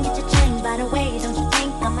think it should change by the way? Don't you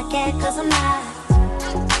think I'm a cat? Cause I'm not.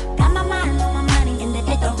 Got my mind on my money and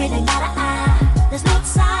it don't really matter. There's no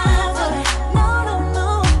time for it. No, no, no,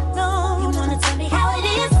 no. You wanna tell me how it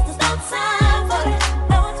is, but there's no time for it.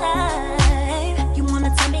 No time. You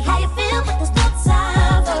wanna tell me how you feel, but there's no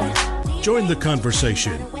time for it. Join the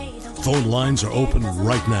conversation. Phone lines are open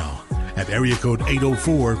right now at area code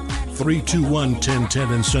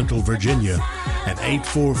 804-321-1010 in Central Virginia and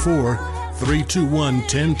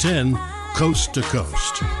 844-321-1010 coast to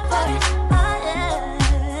coast.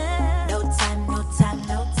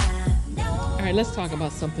 All right, let's talk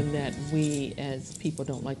about something that we as people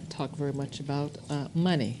don't like to talk very much about,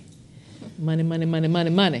 money. Money, money, money, money,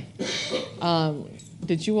 money.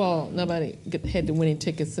 Did you all, nobody had the winning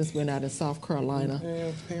tickets since we're not in South Carolina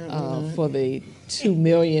for the $2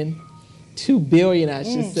 billion, I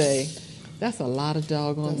should say. That's a lot of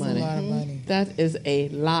doggone money. That's a lot of money. That is a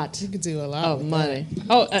lot. You could do a lot of with money. That.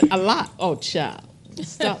 Oh, a lot. Oh, child.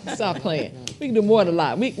 Stop playing. We can do more than a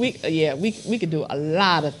lot. We could do a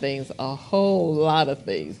lot of things, a whole lot of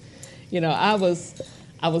things. You know, I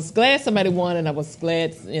was glad somebody won, and I was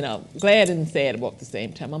glad and sad about the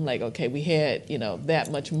same time. I'm like, okay, we had, that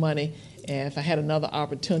much money, and if I had another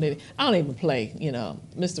opportunity, I don't even play.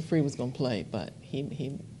 Mr. Free was going to play, but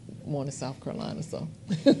he won in South Carolina, so.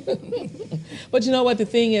 But you know what? The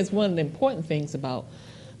thing is, one of the important things about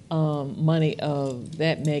money of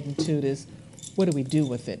that magnitude is, what do we do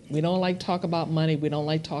with it? We don't like talk about money. We don't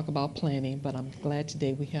like talk about planning, but I'm glad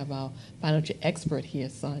today we have our financial expert here,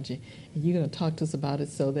 Sanjay, and you're going to talk to us about it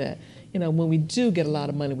so that, when we do get a lot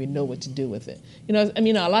of money, we know what to do with it.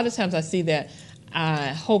 A lot of times I see that. I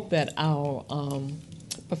hope that our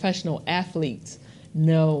professional athletes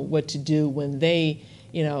know what to do when they,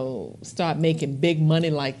 start making big money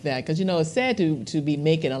like that. Because, it's sad to be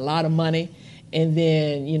making a lot of money, and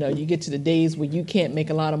then, you get to the days where you can't make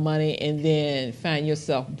a lot of money and then find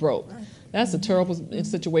yourself broke. That's a terrible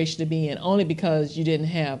situation to be in, only because you didn't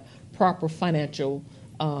have proper financial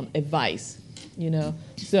advice,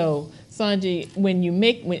 So, Sanjay,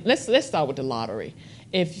 let's start with the lottery.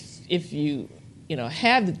 If you,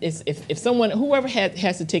 if someone, whoever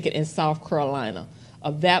has a ticket in South Carolina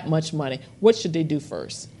of that much money, what should they do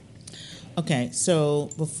first? Okay, so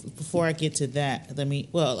before I get to that, let me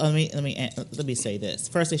say this.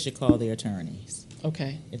 First, they should call their attorneys.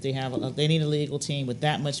 Okay. If they need a legal team with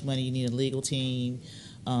that much money, you need a legal team,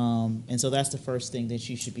 and so that's the first thing that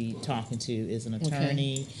you should be talking to is an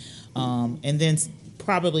attorney, and then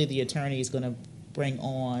probably the attorney is going to bring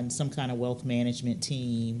on some kind of wealth management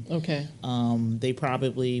team. Okay. They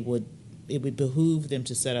probably would. It would behoove them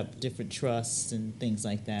to set up different trusts and things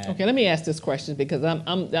like that. Okay, let me ask this question because I'm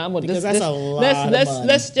because that's a lot of money.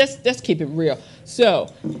 Let's keep it real. So,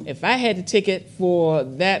 if I had the ticket for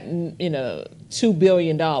that, $2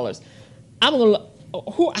 billion, I'm gonna.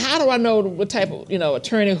 How do I know what type of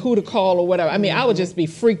attorney, who to call or whatever? I mean, I would just be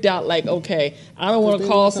freaked out. Like, okay, I don't want to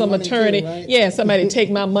call some attorney. Too, right? Yeah, somebody take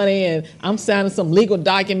my money and I'm signing some legal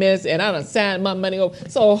documents and I done signed my money over.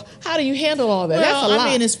 So how do you handle all that? Well, that's a lot.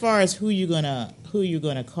 I mean, as far as who you're gonna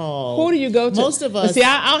call, who do you go to? Most of us. But see,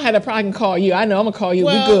 I don't have a problem. I can call you. I know I'm gonna call you.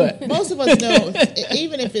 Well, we good. Most of us know.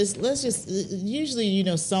 Even if it's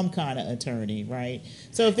usually some kind of attorney, right?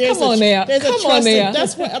 So if there's there's a trusted,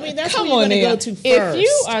 that's what I mean. That's who you're going to go to first. If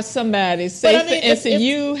you are somebody, say for instance,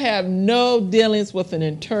 you have no dealings with an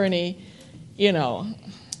attorney, well,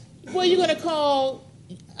 you're going to call.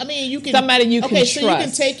 I mean, you can somebody you can trust. So you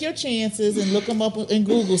can take your chances and look them up and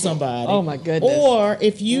Google somebody. Oh my goodness! Or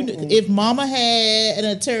if Mama had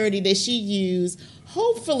an attorney that she used,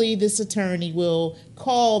 hopefully this attorney will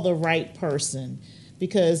call the right person.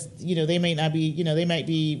 Because they may not be, they might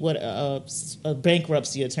be a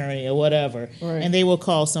bankruptcy attorney or whatever, right. And they will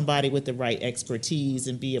call somebody with the right expertise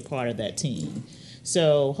and be a part of that team.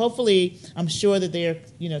 So hopefully, I'm sure that they're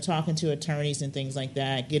talking to attorneys and things like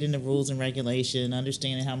that, getting the rules and regulation,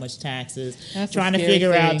 understanding how much taxes, trying to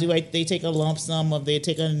figure out they take a lump sum, or they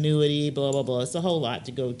take an annuity, blah blah blah. It's a whole lot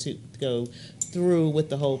to go through with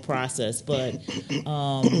the whole process, but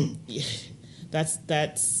that's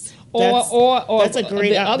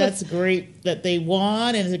great that they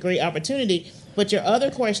won, and it's a great opportunity. But your other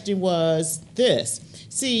question was this.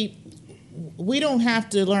 See, we don't have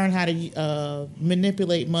to learn how to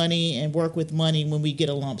manipulate money and work with money when we get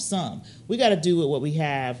a lump sum. We got to do with what we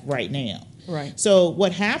have right now. Right. So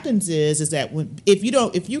what happens is that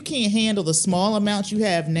if you can't handle the small amounts you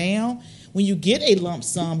have now, when you get a lump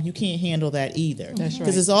sum, you can't handle that either. That's right.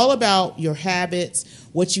 Because it's all about your habits,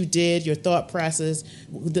 what you did, your thought process,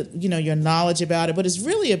 your knowledge about it. But it's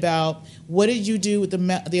really about what did you do with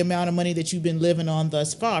the amount of money that you've been living on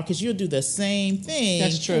thus far. Because you'll do the same thing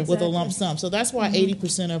with a lump sum. So that's why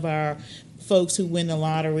 80% of our folks who win the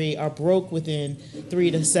lottery are broke within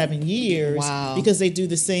 3 to 7 years. Wow. Because they do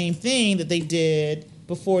the same thing that they did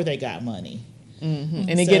before they got money. Mm-hmm.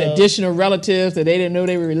 And they get additional relatives that they didn't know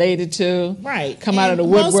they were related to. Right. Come out of the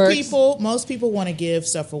woodwork. Most people want to give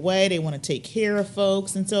stuff away. They want to take care of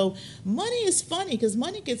folks. And so money is funny because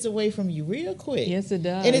money gets away from you real quick. Yes, it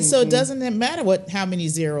does. And so it doesn't matter how many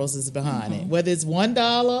zeros is behind it. Whether it's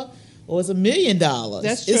 $1 or it's $1 million,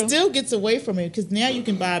 That's it true. still gets away from it because now you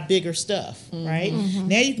can buy bigger stuff, right?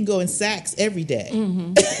 Now you can go in Saks every day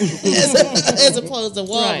as opposed to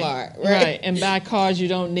Walmart, right? And buy cars you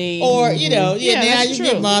don't need. Or, now you that's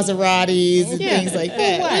get Maseratis and things like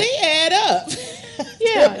that. What? They add up.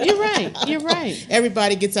 Yeah, you're right. You're right.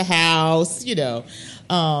 Everybody gets a house,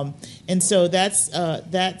 and so that's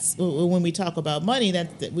when we talk about money.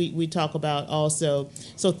 That we talk about also.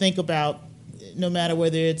 So think about no matter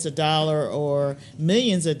whether it's $1 or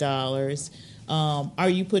millions of dollars. Are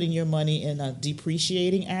you putting your money in a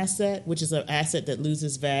depreciating asset, which is an asset that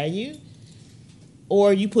loses value?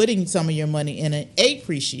 Or are you putting some of your money in an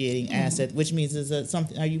appreciating asset, which means is that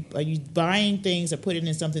something? Are you buying things or putting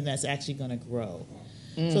in something that's actually going to grow?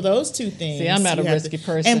 So those two things. See, I'm not a risky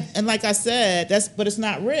person. And like I said, but it's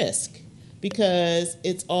not risk because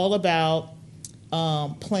it's all about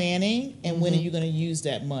planning and when are you going to use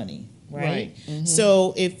that money, right?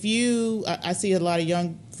 So if I see a lot of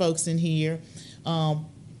young folks in here.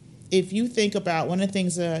 If you think about one of the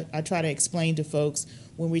things that I try to explain to folks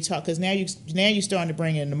when we talk, because now you're starting to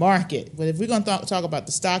bring in the market. But if we're going to talk about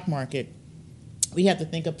the stock market, we have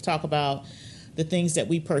to talk about the things that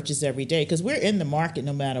we purchase every day because we're in the market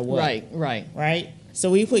no matter what. Right.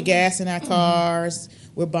 So we put gas in our cars.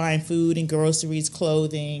 We're buying food and groceries,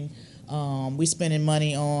 clothing. We're spending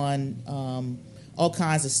money on all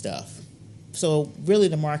kinds of stuff. So really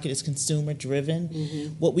the market is consumer driven.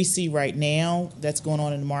 What we see right now that's going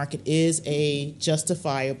on in the market is a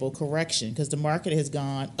justifiable correction because the market has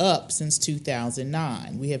gone up since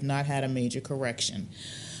 2009. We have not had a major correction.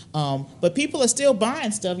 But people are still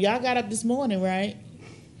buying stuff. Y'all got up this morning, right?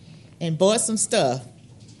 And bought some stuff.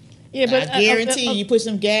 Yeah, but I guarantee you put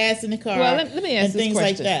some gas in the car. Well, let me ask and this things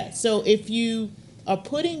question. like that. So if you are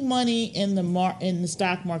putting money in the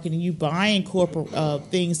stock market and you buying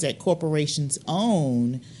things that corporations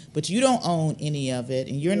own, but you don't own any of it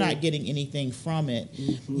and you're not getting anything from it,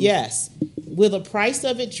 yes. Will the price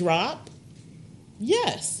of it drop?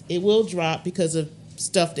 Yes, it will drop because of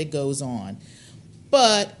stuff that goes on.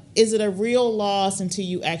 But is it a real loss until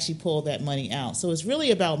you actually pull that money out? So it's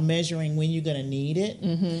really about measuring when you're going to need it.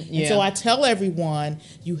 And so I tell everyone,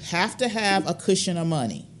 you have to have a cushion of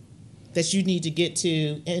money that you need to get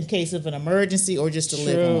to in case of an emergency or just to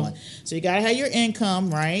live on. So you got to have your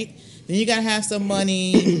income, right? Then you got to have some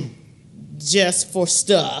money just for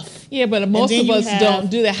stuff. Yeah, but most of us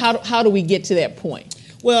don't do that. How do we get to that point?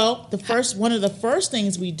 Well, one of the first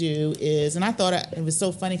things we do is, and it was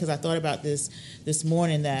so funny because I thought about this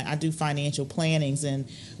morning that I do financial plannings and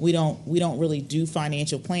we don't really do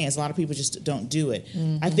financial plans. A lot of people just don't do it.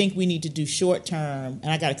 I think we need to do short term,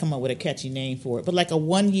 and I got to come up with a catchy name for it, but like a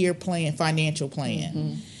 1-year plan, financial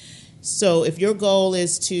plan. So if your goal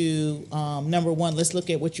is to, number one, let's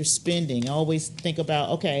look at what you're spending. I always think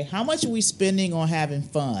about, okay, how much are we spending on having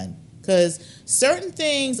fun? Because certain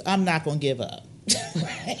things I'm not going to give up.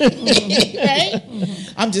 Right?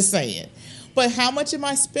 I'm just saying. But how much am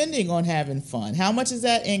I spending on having fun? How much is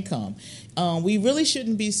that income? We really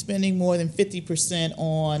shouldn't be spending more than 50%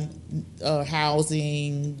 on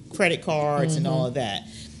housing, credit cards, and all of that.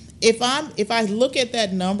 If I look at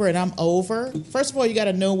that number and I'm over, first of all, you got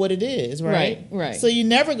to know what it is, right? Right. So you're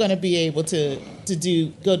never going to be able to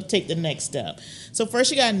take the next step. So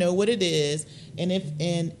first you got to know what it is, and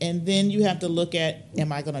then you have to look at,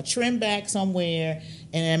 am I going to trim back somewhere,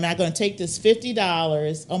 and am I going to take this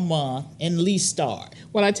 $50 a month and at least start?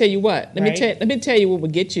 Well, I tell you what. Let me tell you what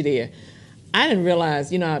would get you there. I didn't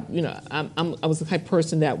realize, I was the type of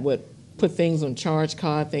person that would put things on charge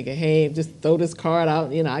card, thinking, hey, just throw this card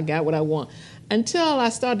out, I got what I want. Until I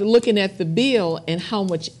started looking at the bill and how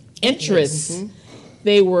much interest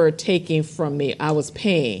they were taking from me, I was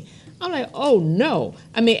paying. I'm like, oh no.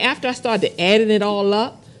 After I started adding it all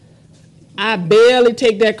up, I barely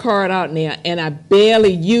take that card out now, and I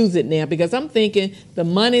barely use it now because I'm thinking the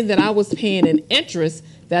money that I was paying in interest,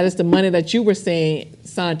 that is the money that you were saying,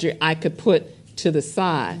 Sandra, I could put to the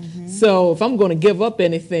side. So if I'm going to give up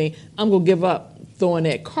anything, I'm going to give up throwing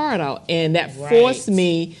that card out. And that forced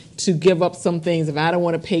me to give up some things. If I don't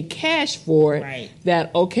want to pay cash for it,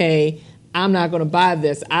 that, okay, I'm not going to buy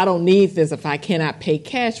this. I don't need this if I cannot pay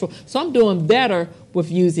cash for it. So I'm doing better with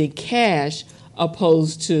using cash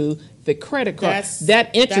opposed to the credit card. That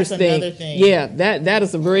interest that's thing. Another thing. Yeah, that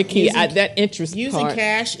is a very key. That interest using part.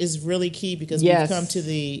 cash is really key because we've come to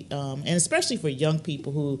the and especially for young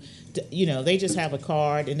people who they just have a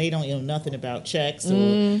card and they don't know nothing about checks or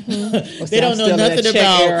they don't know nothing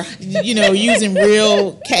about using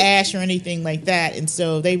real cash or anything like that, and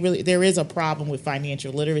so there is a problem with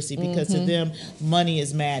financial literacy because to them money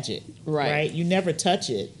is magic, right? You never touch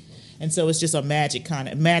it. And so it's just a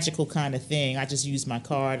magical kind of thing. I just use my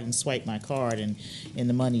card and swipe my card, and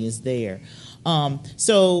the money is there.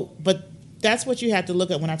 But that's what you have to look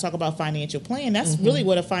at when I talk about financial plan. That's really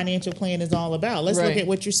what a financial plan is all about. Let's look at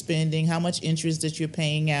what you're spending, how much interest that you're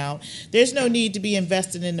paying out. There's no need to be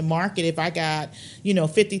invested in the market if I got,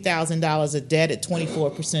 $50,000 of debt at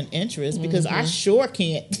 24% interest, because I sure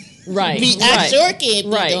can't. I sure can't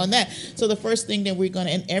be doing that. So the first thing that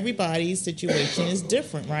and everybody's situation is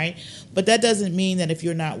different, right? But that doesn't mean that if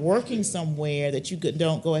you're not working somewhere that you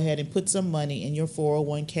don't go ahead and put some money in your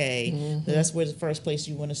 401k. That's where the first place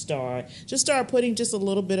you want to start. Just start putting just a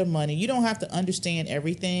little bit of money. You don't have to understand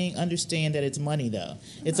everything. Understand that it's money, though.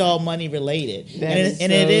 It's all money related.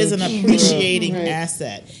 And it is an appreciating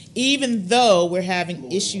asset. Even though we're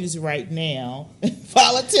having issues right now,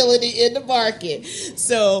 volatility in the market.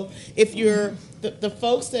 So if you're the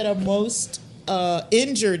folks that are most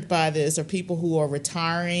injured by this are people who are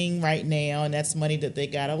retiring right now, and that's money that they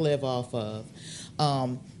got to live off of.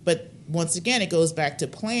 But once again, it goes back to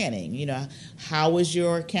planning. How is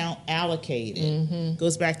your account allocated?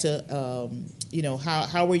 Goes back to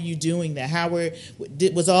how were you doing that?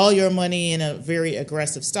 Was all your money in a very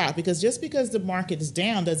aggressive stock? Because just because the market is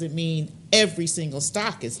down doesn't mean every single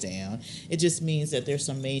stock is down. It just means that there's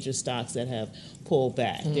some major stocks that have pulled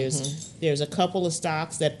back. There's a couple of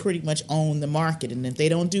stocks that pretty much own the market, and if they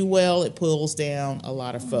don't do well, it pulls down a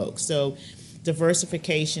lot of folks. So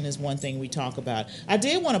diversification is one thing we talk about. I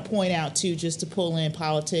did want to point out, too, just to pull in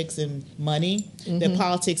politics and money, that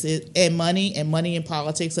politics and money and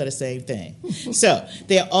politics are the same thing. So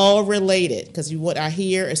they're all related, because what I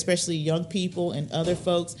hear, especially young people and other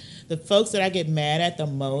folks, the folks that I get mad at the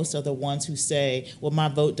most are the ones who say, well, my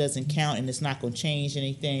vote doesn't count and it's not going to change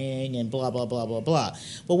anything and blah, blah, blah, blah, blah.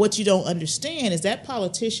 But what you don't understand is that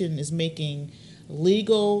politician is making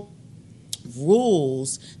legal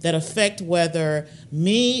rules that affect whether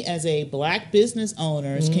me as a black business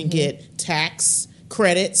owners can get tax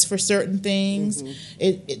credits for certain things.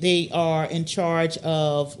 They are in charge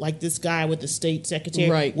of, like this guy with the state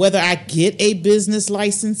secretary, whether I get a business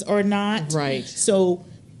license or not. So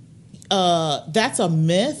that's a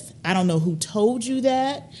myth. I don't know who told you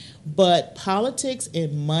that, but politics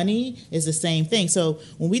and money is the same thing. So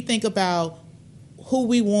when we think about who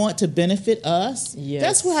we want to benefit us,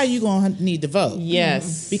 that's how you're going to need to vote.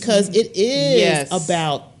 Because it is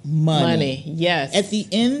about money. At the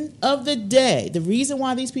end of the day, the reason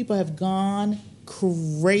why these people have gone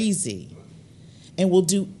crazy and will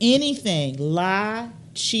do anything, lie,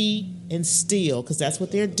 cheat, and steal, because that's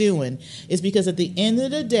what they're doing, is because at the end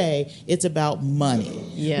of the day, it's about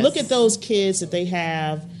money. Look at those kids that they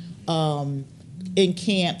have in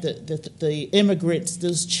camp, the immigrants,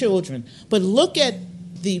 those children. But look at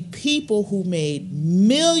the people who made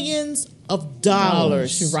millions of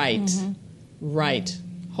dollars. Right.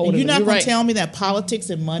 And you're not going to tell me that politics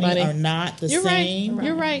and money are not the same?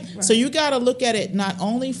 You're right. So you got to look at it not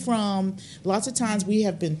only from, lots of times we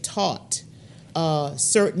have been taught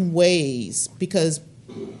certain ways because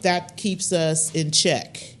that keeps us in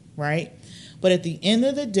check, right? But at the end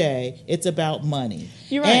of the day, it's about money.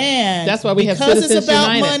 You're right. And that's why we have Citizens Citizens United. Because it's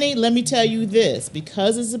about United. money, let me tell you this.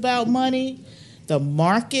 Because it's about money, the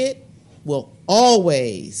market will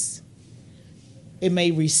always, it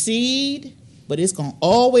may recede, but it's going to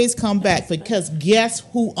always come back, because guess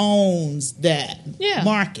who owns that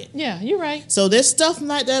market? Yeah, you're right. So there's stuff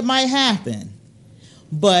like that might happen.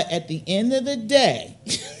 But at the end of the day,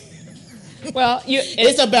 well,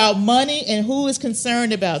 it's about money and who is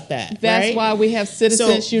concerned about that. That's why we have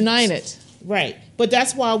Citizens United. Right. But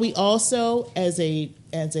that's why we also, as a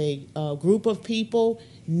group of people,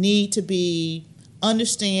 need to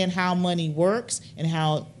understand how money works and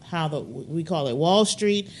how we call it Wall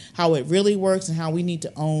Street, how it really works, and how we need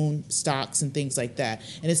to own stocks and things like that.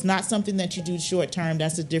 And it's not something that you do short term.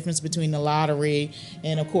 That's the difference between the lottery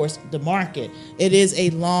and, of course, the market. It is a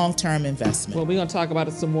long-term investment. Well, we're going to talk about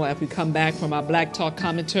it some more if we come back from our Black Talk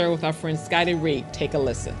commentary with our friend Scotty Reed. Take a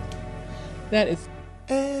listen. That is...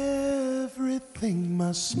 Everything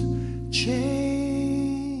must change.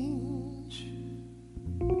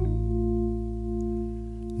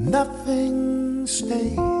 Nothing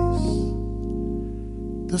stays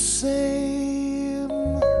the same.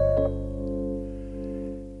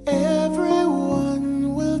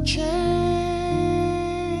 Everyone will change.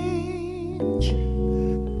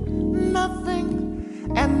 Nothing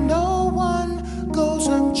and no one goes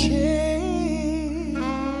unchanged.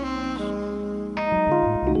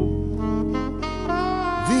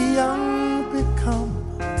 The young become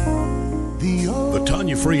the old. The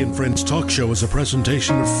Tanya Free and Friends Talk Show is a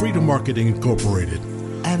presentation of Freedom Marketing Incorporated.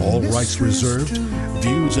 All rights reserved.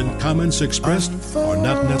 Views and comments expressed are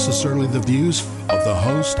not necessarily the views of the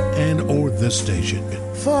host and or this station.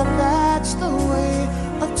 For that's the way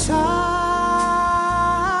of time.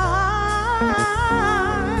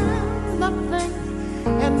 Nothing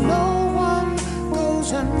and no one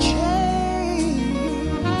goes unchanged.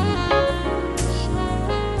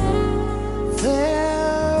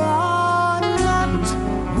 There are not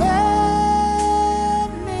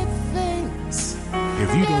many things.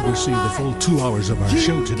 If you'd like to see the full 2 hours of our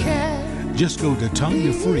show today, just go to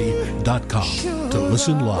TanyaFree.com to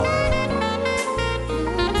listen live.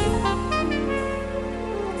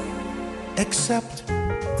 Except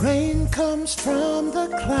rain comes from the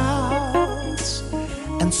clouds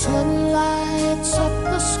and sun lights up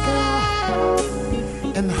the sky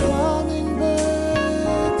and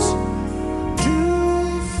hummingbirds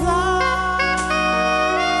do fly.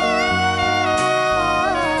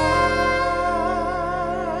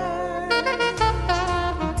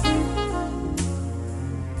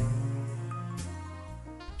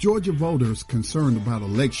 Georgia voters concerned about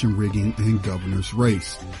election rigging and governor's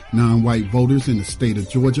race. Non-white voters in the state of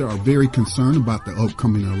Georgia are very concerned about the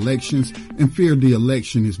upcoming elections and fear the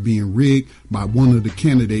election is being rigged by one of the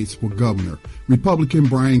candidates for governor. Republican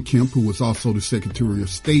Brian Kemp, who was also the Secretary of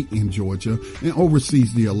State in Georgia and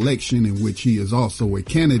oversees the election in which he is also a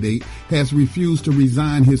candidate, has refused to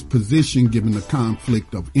resign his position given the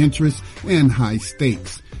conflict of interest and high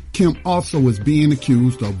stakes. Kemp also is being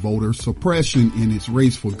accused of voter suppression in his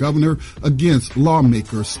race for governor against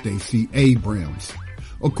lawmaker Stacey Abrams.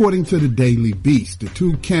 According to the Daily Beast, the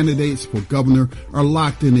two candidates for governor are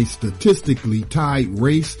locked in a statistically tied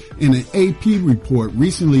race, and an AP report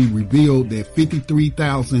recently revealed that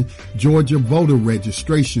 53,000 Georgia voter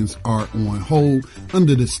registrations are on hold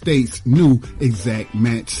under the state's new exact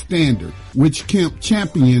match standard, which Kemp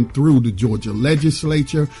championed through the Georgia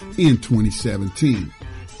legislature in 2017.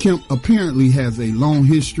 Kemp apparently has a long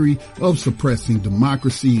history of suppressing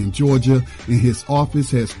democracy in Georgia, and his office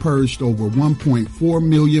has purged over 1.4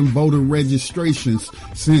 million voter registrations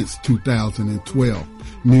since 2012.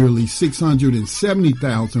 Nearly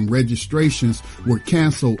 670,000 registrations were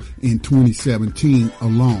canceled in 2017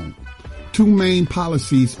 alone. Two main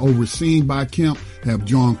policies overseen by Kemp have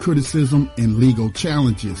drawn criticism and legal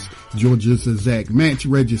challenges: Georgia's exact match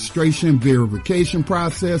registration verification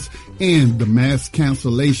process and the mass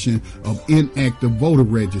cancellation of inactive voter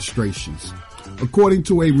registrations. According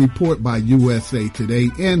to a report by USA Today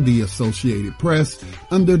and the Associated Press,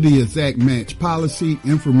 under the exact match policy,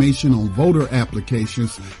 information on voter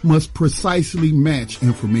applications must precisely match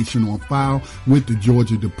information on file with the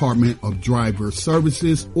Georgia Department of Driver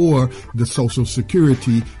Services or the Social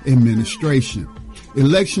Security Administration.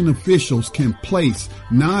 Election officials can place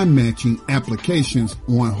non-matching applications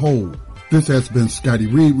on hold. This has been Scotty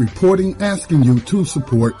Reed reporting, asking you to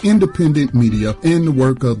support independent media and the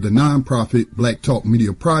work of the nonprofit Black Talk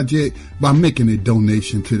Media Project by making a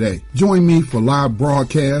donation today. Join me for live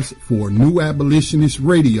broadcasts for New Abolitionist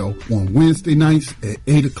Radio on Wednesday nights at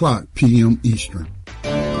 8 o'clock p.m. Eastern.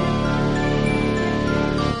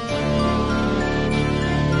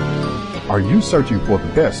 Are you searching for the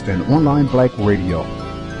best in online black radio?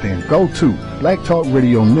 Then go to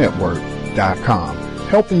blacktalkradionetwork.com,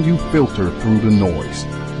 helping you filter through the noise.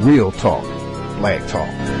 Real talk, black talk.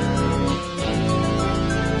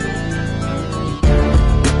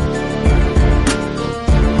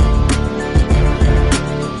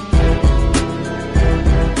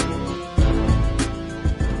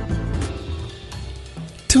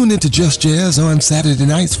 Tune into Just Jazz on Saturday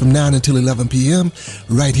nights from 9 until 11 p.m.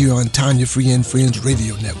 right here on Tanya Free and Friends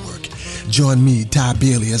Radio Network. Join me, Ty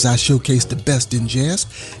Bailey, as I showcase the best in jazz,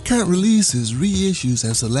 current releases, reissues,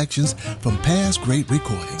 and selections from past great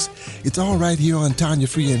recordings. It's all right here on Tanya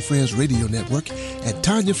Free and Friends Radio Network at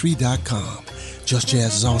TanyaFree.com. Just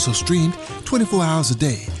Jazz is also streamed 24 hours a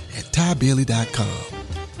day at TyBailey.com.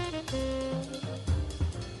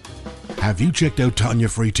 Have you checked out Tanya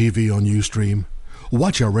Free TV on Ustream?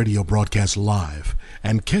 Watch our radio broadcast live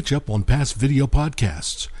and catch up on past video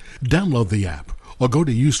podcasts. Download the app or go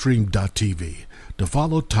to ustream.tv to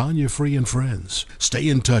follow Tanya Free and Friends. Stay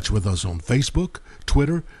in touch with us on Facebook,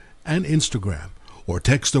 Twitter, and Instagram, or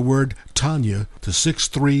text the word Tanya to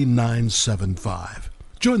 63975.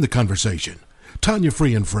 Join the conversation. Tanya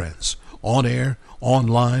Free and Friends, on air,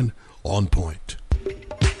 online, on point.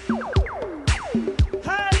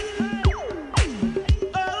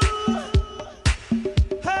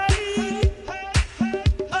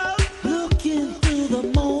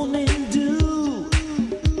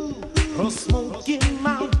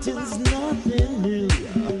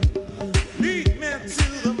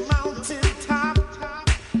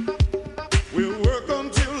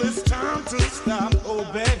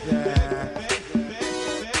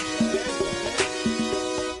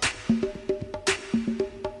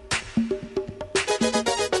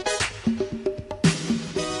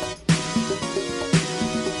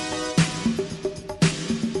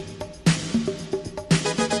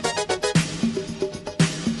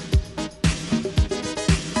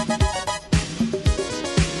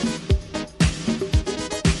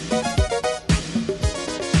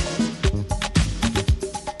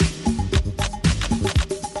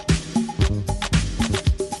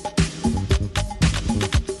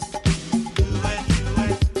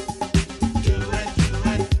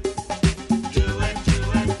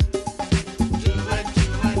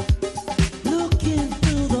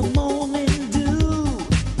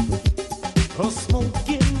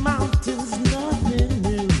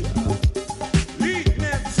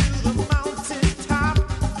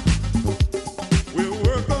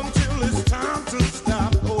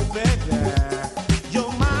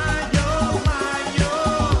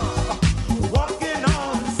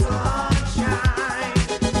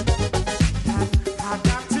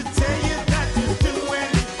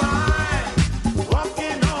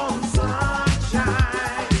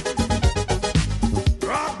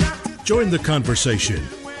 Join the conversation.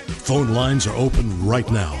 Phone lines are open right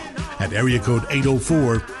now at area code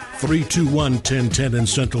 804-321-1010 in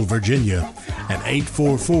Central Virginia and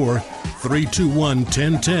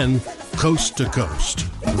 844-321-1010 coast to coast.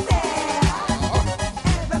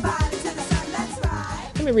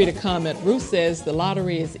 Let me read a comment. Ruth says the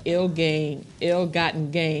lottery is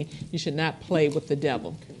ill-gotten gain. You should not play with the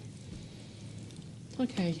devil.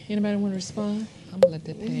 Okay, anybody want to respond? I'm gonna let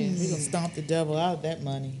that pass. We're gonna stomp the devil out of that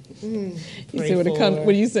money. You say when it come, what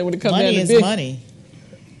do you say when it comes money down to is big? money,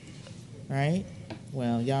 right?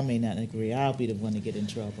 Well, y'all may not agree. I'll be the one to get in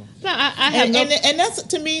trouble. No, I have and that's,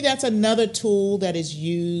 to me, that's another tool that is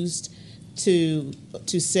used to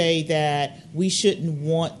say that we shouldn't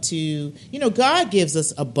want to. You know, God gives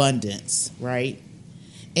us abundance, right?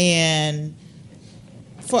 And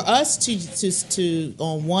for us to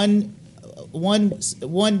on one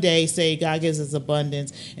day say God gives us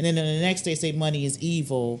abundance, and then on the next day say money is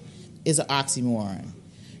evil, is an oxymoron.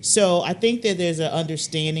 So I think that there's an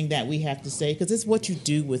understanding that we have to say, because it's what you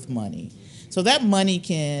do with money. So that money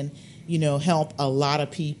can, help a lot of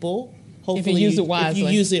people. Hopefully, if you use it wisely. If you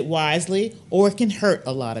use it wisely, or it can hurt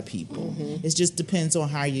a lot of people. Mm-hmm. It just depends on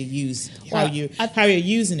how you use how you're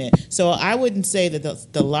using it. So I wouldn't say that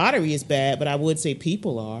the lottery is bad, but I would say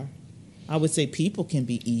people are. I would say people can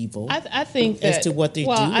be evil. I think that, as to what they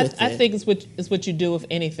do with it. I think it's what you do with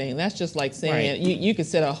anything. That's just like saying you could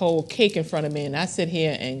set a whole cake in front of me and I sit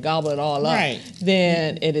here and gobble it all up. Right.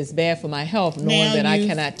 Then it is bad for my health, knowing that I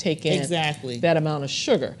cannot take in that amount of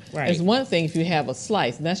sugar. Right. It's one thing if you have a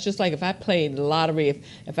slice. And that's just like if I played the lottery.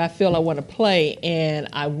 If I feel I want to play and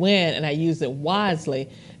I win and I use it wisely,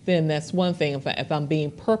 then that's one thing. If I'm being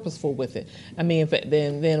purposeful with it, I mean,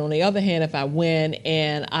 then on the other hand, if I win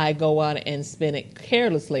and I go out and spend it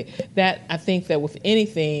carelessly, that I think that with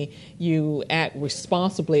anything you act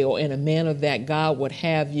responsibly or in a manner that God would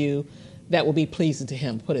have you, that will be pleasing to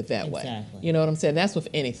Him. Put it that way. You know what I'm saying? That's with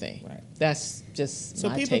anything. Right. That's just so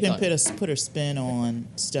my people take can on put a spin on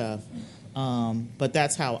stuff, but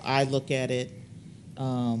that's how I look at it.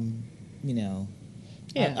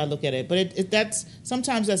 Yeah. I look at it, but that's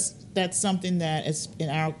sometimes that's something that is in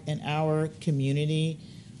our community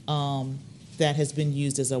that has been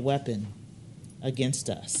used as a weapon against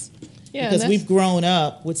us. Yeah, because we've grown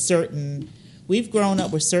up with certain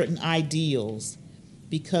ideals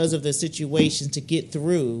because of the situation to get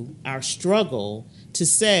through our struggle to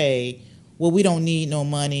say, well, we don't need no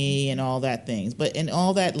money and all that things, and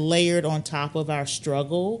all that layered on top of our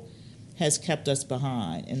struggle has kept us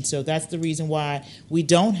behind. And so that's the reason why we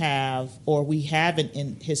don't have, or we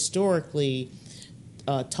haven't historically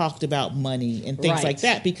talked about money and things like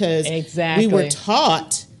that, because we were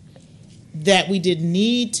taught that we didn't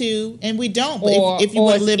need to, and we don't. But if you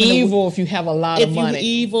want to live evil if you have a lot of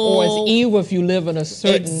money, or it's evil if you live in a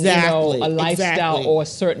certain a lifestyle or a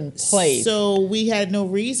certain place. So we had no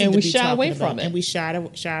reason, and to we be shy away about from it, and we shy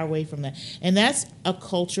away from that. And that's a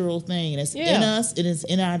cultural thing, and it's in us. It is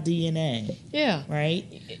in our DNA. Yeah, right.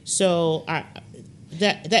 So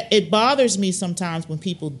that it bothers me sometimes when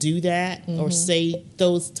people do that or say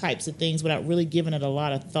those types of things without really giving it a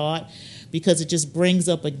lot of thought. Because it just brings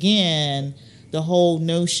up again the whole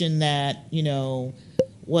notion that,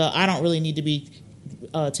 well, I don't really need to be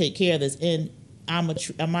take care of this, and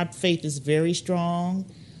my faith is very strong,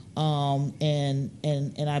 and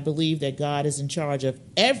I believe that God is in charge of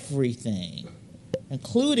everything,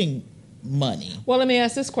 including money. Well, let me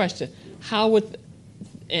ask this question: how would,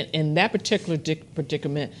 in that particular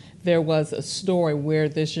predicament, there was a story where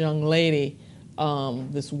this young lady,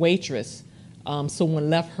 this waitress.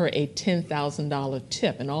 Someone left her a $10,000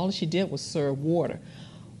 tip, and all she did was serve water.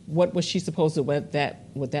 What was she supposed to? Would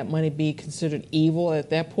that money be considered evil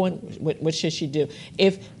at that point? What should she do?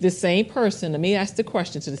 If the same person, let me ask the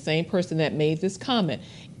question to the same person that made this comment: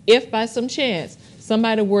 if by some chance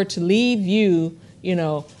somebody were to leave you,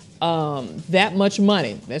 that much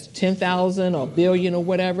money, that's 10,000 or billion or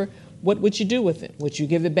whatever, what would you do with it? Would you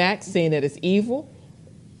give it back, saying that it's evil?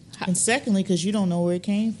 And secondly, because you don't know where it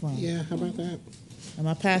came from. Yeah, how about that? And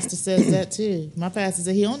my pastor says that too. My pastor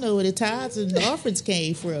said he don't know where the tithes and the offerings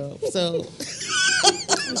came from. So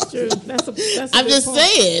that's true. That's a I'm good just point.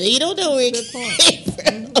 saying, he don't know where it came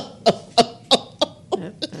from.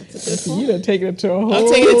 That's a good point. You done taking it to a whole. I'm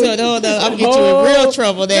taking it to I'm getting you in real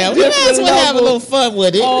trouble now. We might as well have a little fun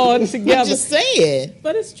with it. All together. I'm just saying.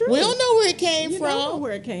 But it's true. We don't know where it came from. You don't know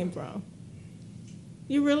where it came from.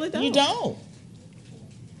 You really don't. You don't.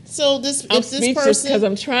 So I'm speechless because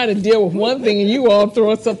I'm trying to deal with one thing and you all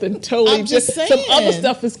throwing something totally different. Some other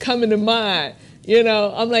stuff is coming to mind.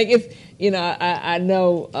 I'm like, if I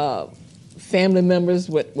know family members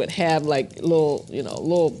would have like little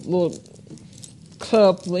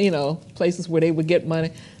club, places where they would get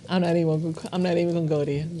money. I'm not even gonna go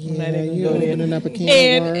there. You're opening up a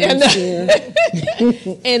can of worms.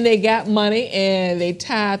 And they got money and they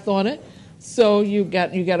tithe on it. So you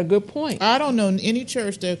got a good point. I don't know any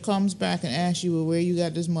church that comes back and asks you, well, where you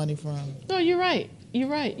got this money from. No, you're right.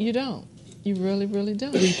 You don't. You really, really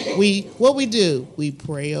don't. What we do, we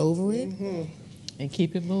pray over it and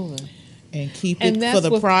keep it moving. And keep it for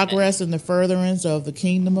the progress and the furtherance of the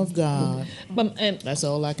kingdom of God. That's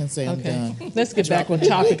all I can say. Okay. I'm done. Let's get back on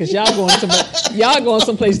topic because y'all going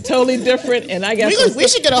someplace totally different, and I got we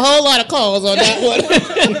should get a whole lot of calls on that one.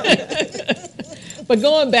 But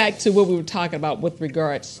going back to what we were talking about with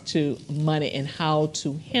regards to money and how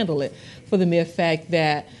to handle it, for the mere fact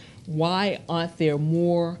that why aren't there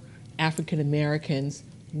more African Americans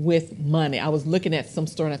with money? I was looking at some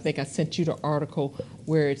story, and I think I sent you the article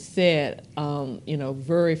where it said,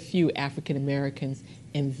 very few African Americans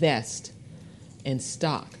invest in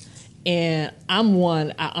stock. And I'm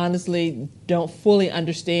one, I honestly don't fully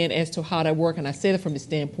understand as to how that works. And I say that from the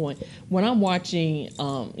standpoint, when I'm watching,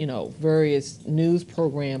 various news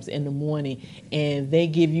programs in the morning, and they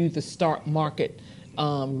give you the stock market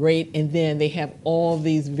rate, and then they have all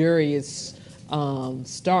these various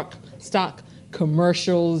stock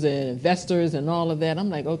commercials and investors and all of that. I'm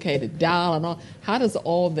like, okay, the Dow and all. How does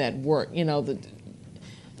all that work?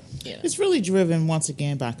 It's really driven once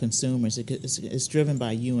again by consumers. It's driven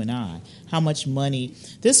by you and I. How much money?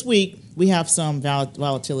 This week we have some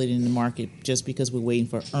volatility in the market just because we're waiting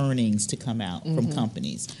for earnings to come out from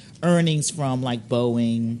companies. Earnings from like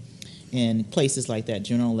Boeing and places like that,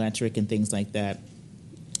 General Electric and things like that.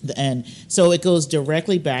 And so it goes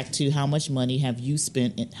directly back to how much money have you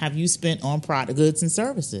spent on product, goods and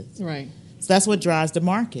services. Right. So that's what drives the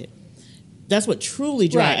market. That's what truly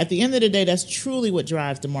drives. Right. At the end of the day, that's truly what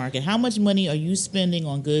drives the market. How much money are you spending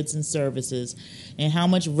on goods and services, and how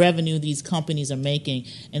much revenue these companies are making?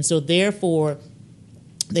 And so therefore,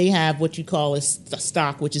 they have what you call a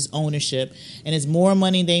stock, which is ownership. And as more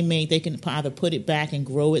money they make, they can either put it back and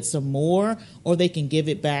grow it some more, or they can give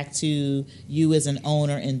it back to you as an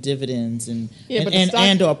owner in dividends and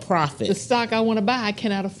or profit. The stock I want to buy, I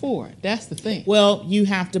cannot afford. That's the thing. Well, you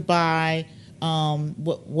have to buy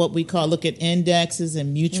what we call, look at indexes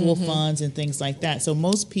and mutual funds and things like that. So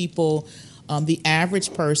most people, the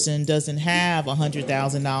average person doesn't have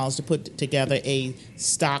 $100,000 to put together a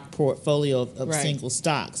stock portfolio of single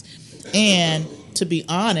stocks. And to be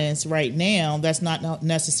honest, right now, that's not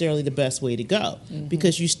necessarily the best way to go,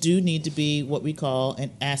 because you do need to be what we call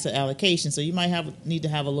an asset allocation. So you might need to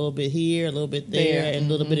have a little bit here, a little bit there, and a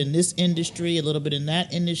little bit in this industry, a little bit in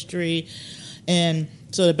that industry. And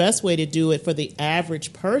so the best way to do it for the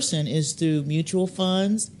average person is through mutual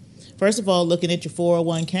funds. First of all, looking at your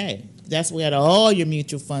 401k. That's where you got all your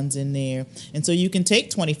mutual funds in there. And so you can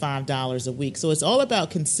take $25 a week. So it's all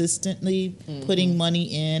about consistently putting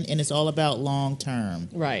money in, and it's all about long term.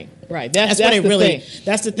 Right. That's what it really thing.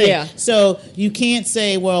 That's the thing. Yeah. So you can't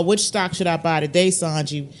say, well, which stock should I buy today,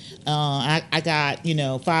 Sanji? I got,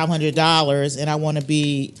 $500 and I wanted to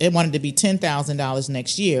be $10,000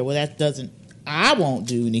 next year. Well, I won't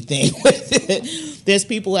do anything with it. There's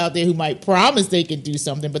people out there who might promise they can do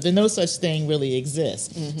something, but no such thing really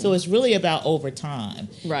exists. So it's really about over time.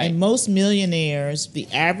 Right. And most millionaires, the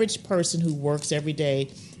average person who works every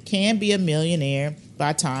day, can be a millionaire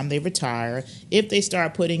by the time they retire if they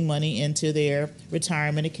start putting money into their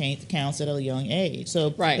retirement accounts at a young age.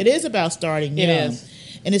 So it is about starting young. It is.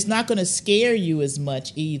 And it's not going to scare you as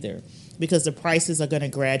much either, because the prices are going to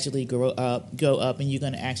gradually go up, and you're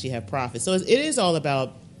going to actually have profit. So it is all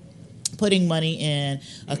about putting money in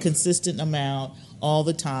a consistent amount all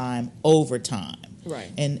the time, over time.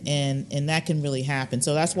 Right. And that can really happen.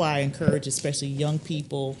 So that's why I encourage especially young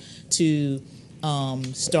people to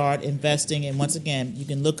start investing. And once again, you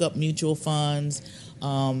can look up mutual funds,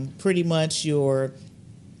 pretty much your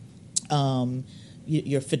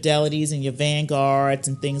Fidelities and your Vanguards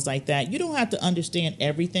and things like that. You don't have to understand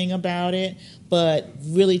everything about it, but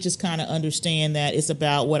really just kind of understand that it's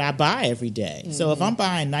about what I buy every day. So if I'm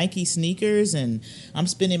buying Nike sneakers and I'm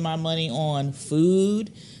spending my money on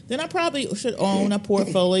food, then I probably should own a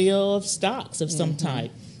portfolio of stocks of some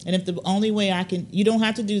type. And if the only way you don't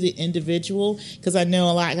have to do the individual, because I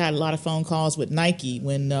know I got a lot of phone calls with Nike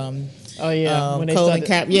when when they started,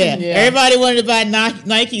 everybody wanted to buy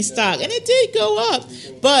Nike stock, and it did go up.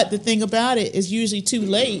 But the thing about it is usually too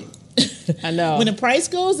late. I know. When the price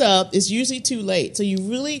goes up, it's usually too late.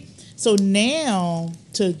 So now,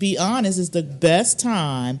 to be honest, is the best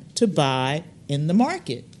time to buy in the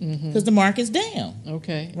market because the market's down.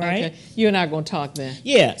 Okay. Right? Okay. You and I are going to talk then.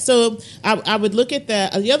 Yeah. So I would look at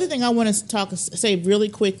that. The other thing I want to say really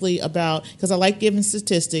quickly about, because I like giving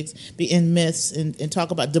statistics and myths and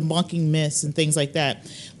talk about debunking myths and things like that.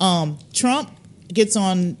 Trump gets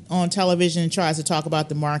on television and tries to talk about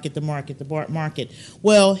the market.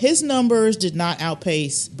 Well, his numbers did not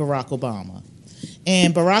outpace Barack Obama.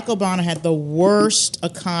 And Barack Obama had the worst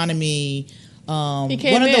economy. One of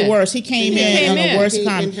the worst. He came in on the worst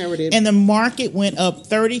economy. And the market went up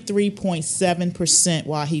 33.7%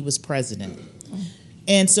 while he was president.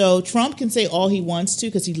 And so Trump can say all he wants to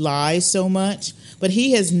because he lies so much, but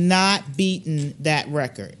he has not beaten that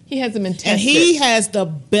record. He hasn't been tested. And he has the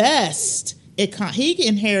best he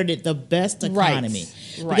inherited the best economy.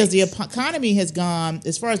 Right. Because the economy has gone,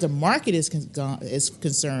 as far as the market is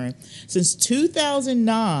concerned, since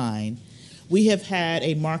 2009, we have had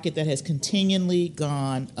a market that has continually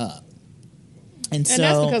gone up. And so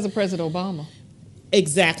that's because of President Obama.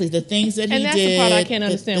 Exactly. The things that he did. And that's the part I can't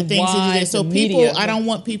understand why So people, I don't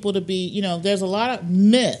want people to be, there's a lot of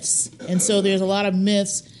myths. And so there's a lot of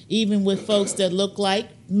myths, even with folks that look like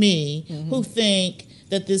me, who think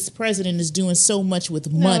that this president is doing so much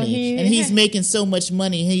with money and he's making so much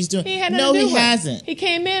money and he's doing. He hasn't. He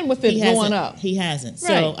came in with it going up. He hasn't. Right.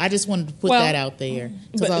 So I just wanted to put that out there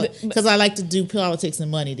because I like to do politics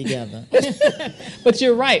and money together. But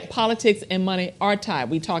you're right. Politics and money are tied.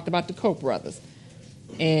 We talked about the Koch brothers,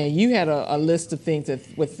 and you had a list of things that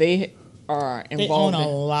what they are involved in. They own a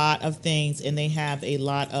lot of things, and they have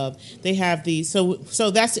these. So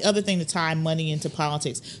that's the other thing to tie money into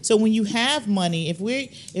politics. So when you have money, if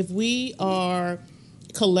we are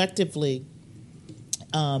collectively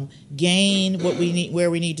gain what we need, where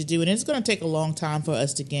we need to do, and it's going to take a long time for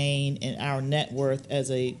us to gain in our net worth as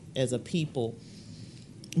a people,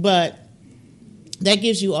 but that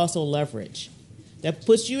gives you also leverage. That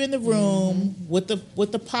puts you in the room with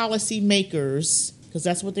the policy makers. Because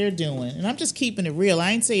that's what they're doing. And I'm just keeping it real.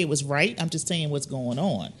 I ain't saying it was right. I'm just saying what's going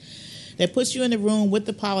on. That puts you in the room with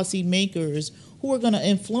the policy makers who are going to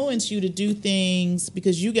influence you to do things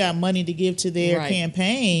because you got money to give to their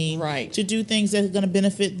campaign to do things that are going to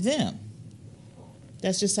benefit them.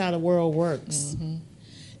 That's just how the world works.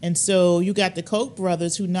 And so you got the Koch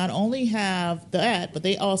brothers who not only have that, but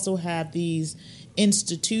they also have these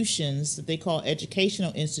institutions that they call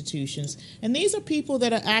educational institutions, and these are people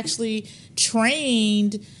that are actually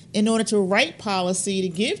trained in order to write policy to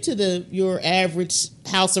give to your average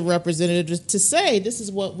House of Representatives to say this is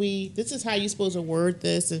how you're supposed to word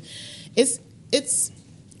this. And it's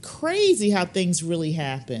crazy how things really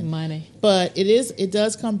happen. Money, but it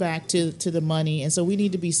does come back to the money, and so we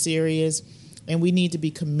need to be serious and we need to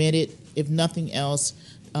be committed, if nothing else,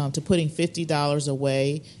 to putting $50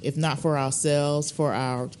 away, if not for ourselves, for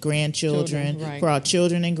our grandchildren, for our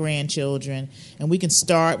children and grandchildren. And we can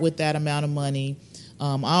start with that amount of money.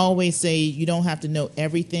 I always say you don't have to know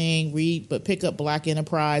everything, but pick up Black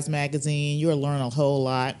Enterprise magazine. You'll learn a whole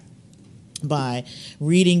lot by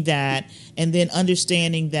reading that, and then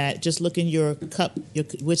understanding that just look in your cup,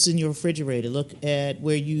 what's in your refrigerator. Look at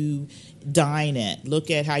where you dine at. Look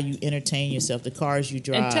at how you entertain yourself, the cars you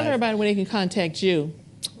drive. And tell everybody where they can contact you.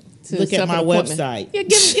 Look at my website. Yeah,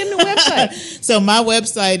 give them the website. So my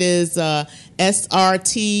website is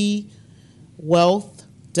SRT Wealth,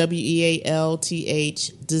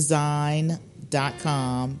 WEALTH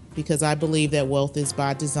design.com, because I believe that wealth is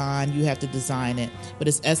by design. You have to design it. But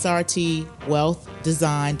it's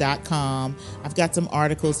SRTwealthdesign.com. I've got some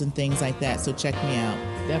articles and things like that, so check me out.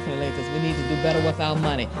 Definitely, because we need to do better with our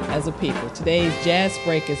money as a people. Today's Jazz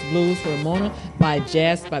Break is Blues for Ramona by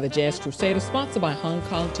the Jazz Crusaders, sponsored by Hong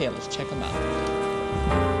Kong Tailors. Check them out.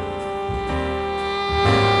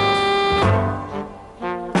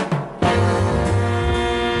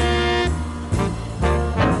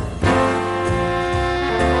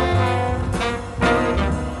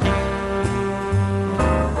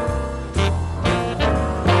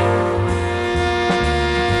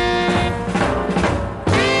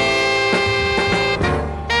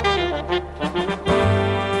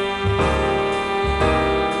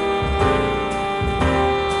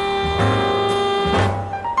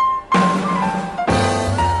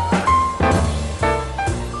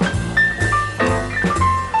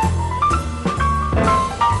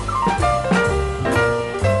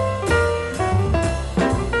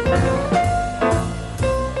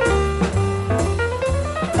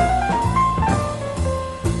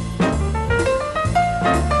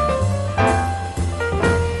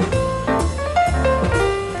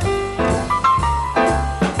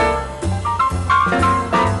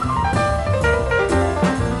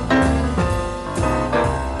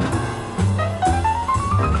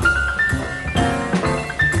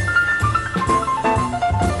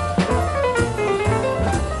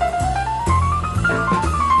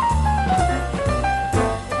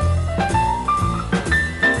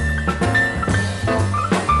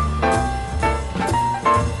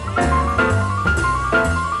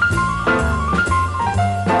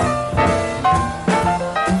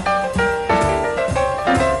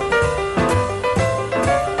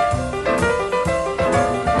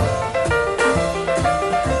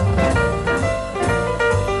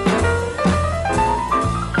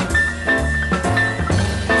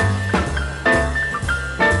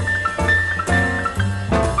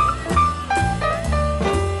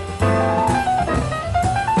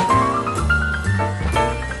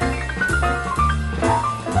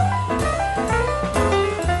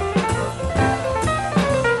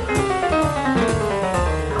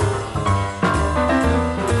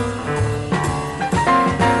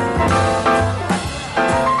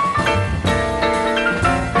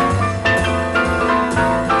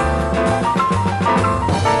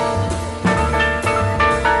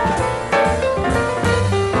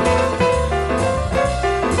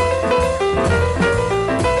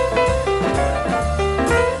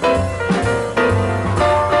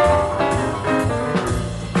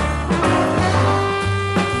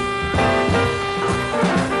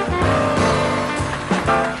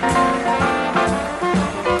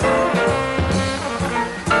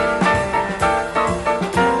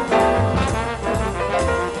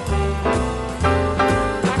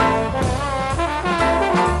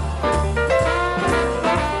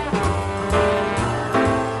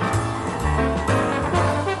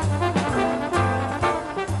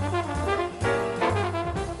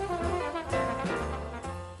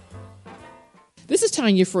 This is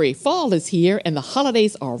Tanya Free. Fall is here and the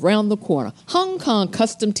holidays are around the corner. Hong Kong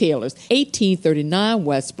Custom Tailors, 1839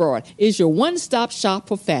 West Broad, is your one-stop shop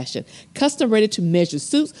for fashion. Custom ready-to-measure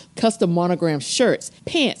suits, custom monogram shirts,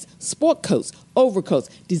 pants, sport coats, overcoats,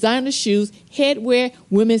 designer shoes, headwear,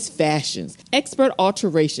 women's fashions, expert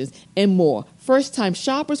alterations, and more. First-time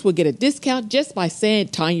shoppers will get a discount just by saying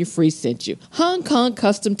Tanya Free sent you. Hong Kong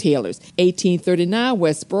Custom Tailors, 1839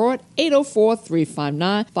 West Broad,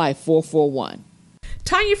 804-359-5441.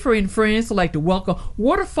 Tanya Free and friends would like to welcome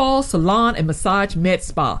Waterfall Salon and Massage Med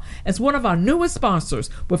Spa as one of our newest sponsors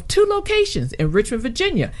with 2 locations in Richmond,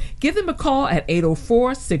 Virginia. Give them a call at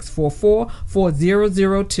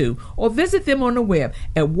 804-644-4002 or visit them on the web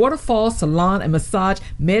at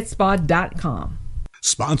waterfallsalonandmassagemedspa.com.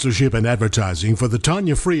 Sponsorship and advertising for the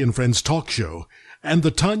Tanya Free and Friends Talk Show and the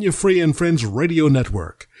Tanya Free and Friends Radio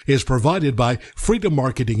Network is provided by Freedom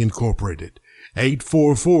Marketing Incorporated,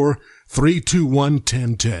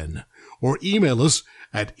 844-321-1010, or email us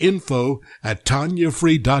at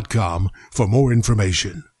info@tanyafree.com for more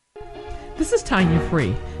information. This is Tanya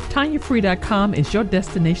Free. TanyaFree.com is your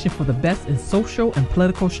destination for the best in social and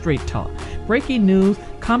political straight talk, breaking news,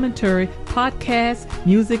 commentary, podcasts,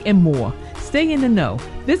 music, and more. Stay in the know.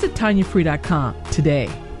 Visit TanyaFree.com today.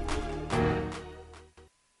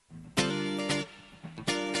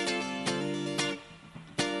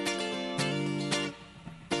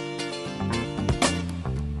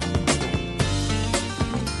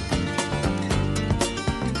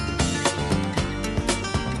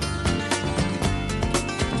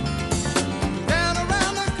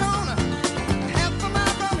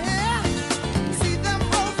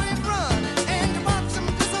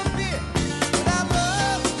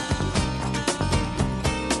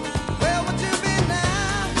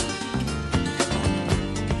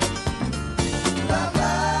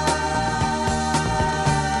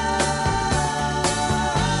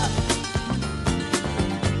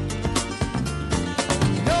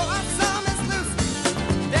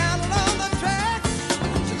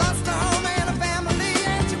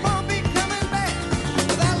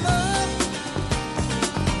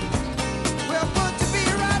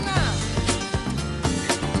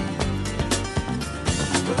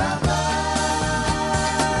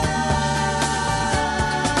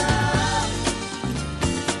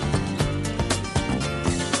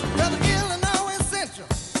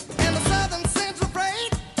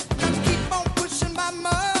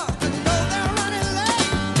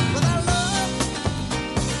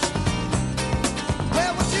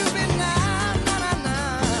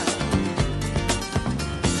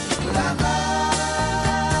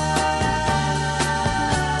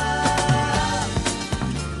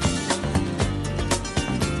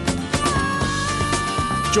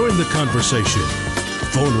 Join the conversation.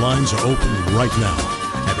 Phone lines are open right now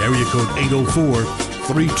at area code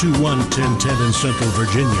 804-321-1010 in Central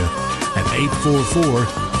Virginia and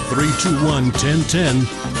 844-321-1010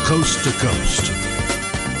 coast to coast.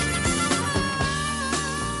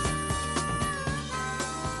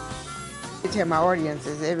 I tell my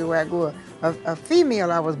audiences everywhere I go, a female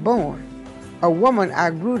I was born, a woman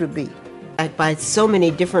I grew to be. By so many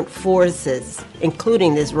different forces,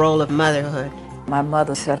 including this role of motherhood. My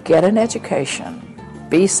mother said, get an education,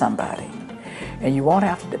 be somebody, and you won't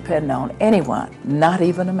have to depend on anyone, not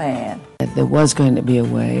even a man. There was going to be a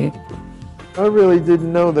way. I really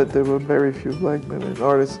didn't know that there were very few black women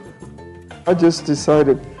artists. I just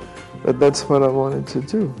decided that that's what I wanted to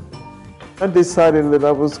do. I decided that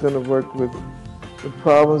I was going to work with the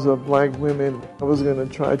problems of black women. I was going to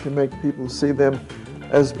try to make people see them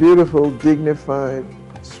as beautiful, dignified,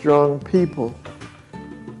 strong people,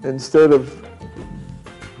 instead of,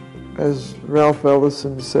 as Ralph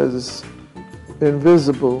Ellison says,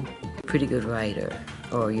 invisible. Pretty good writer,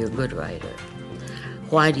 or you're a good writer.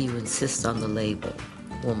 Why do you insist on the label,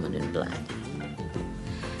 woman in black?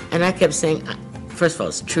 And I kept saying, first of all,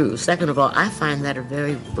 it's true. Second of all, I find that a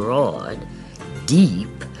very broad, deep,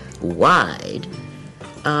 wide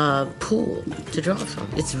pool to draw from.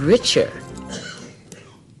 It's richer.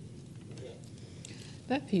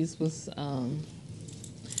 That piece was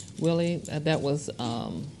Willie, that was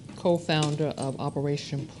co-founder of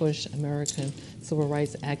Operation Push, American civil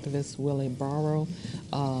rights activist Willie Barrow,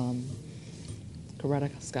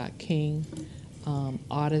 Coretta Scott King,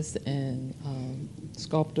 artist and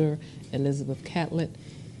sculptor Elizabeth Catlett,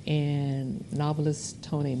 and novelist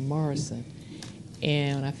Toni Morrison.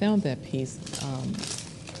 And when I found that piece,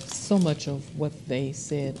 so much of what they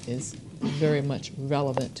said is very much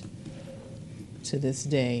relevant to this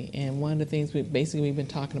day. And one of the things we've been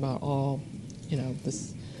talking about all,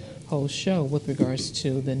 this whole show with regards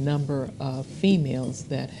to the number of females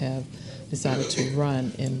that have decided to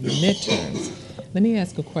run in the midterms. Let me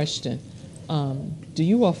ask a question. Do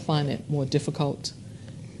you all find it more difficult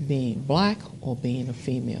being black or being a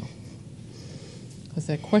female? Because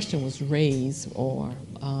that question was raised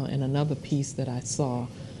in another piece that I saw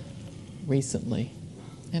recently.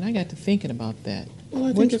 And I got to thinking about that. Well,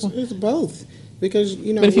 I think it's both. Because,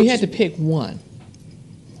 but if you had to pick one,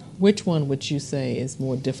 which one would you say is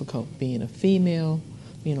more difficult, being a female,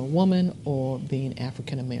 being a woman, or being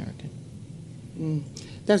African American?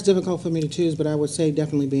 That's difficult for me to choose, but I would say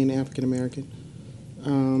definitely being African American.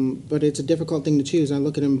 But it's a difficult thing to choose. I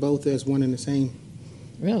look at them both as one and the same.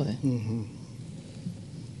 Really? Mm-hmm.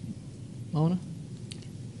 Mona?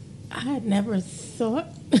 I had never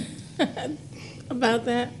thought about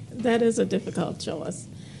that. That is a difficult choice.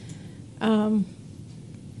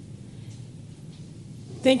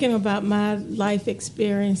 Thinking about my life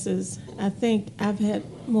experiences, I think I've had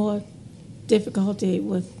more difficulty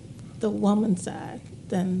with the woman side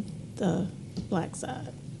than the black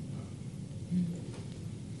side.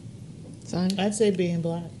 I'd say being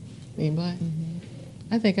black. Being black? Mm-hmm.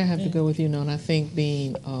 I think I have to go with you, Nona. I think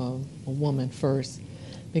being a woman first,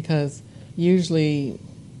 because usually,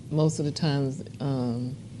 most of the times,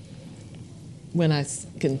 when I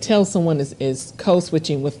can tell someone is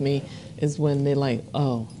co-switching with me is when they're like,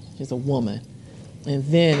 oh, she's a woman. And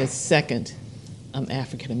then it's second, I'm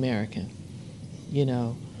African American, you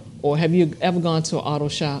know. Or have you ever gone to an auto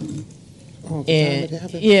shop? Oh,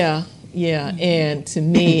 yeah. And to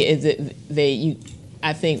me,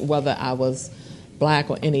 I think whether I was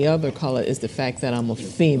black or any other color is the fact that I'm a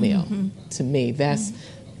female. Mm-hmm. To me, that's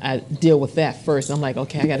I deal with that first. I'm like,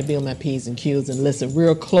 okay, I got to be on my P's and Q's and listen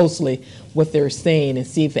real closely what they're saying and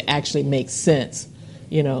see if it actually makes sense,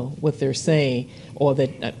 you know, what they're saying, or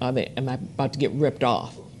am I about to get ripped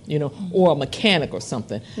off, you know, or a mechanic or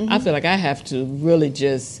something. Mm-hmm. I feel like I have to really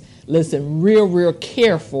just listen real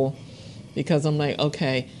careful, because I'm like,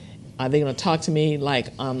 okay, are they going to talk to me like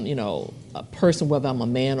I'm, you know, a person, whether I'm a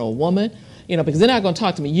man or a woman? You know, because they're not going to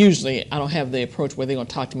talk to me. Usually, I don't have the approach where they're going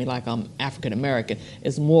to talk to me like I'm African American.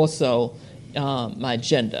 It's more so my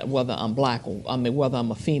gender, whether I'm black or whether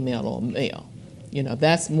I'm a female or a male. You know,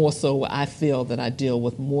 that's more so what I feel that I deal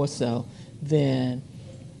with more so than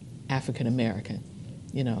African American.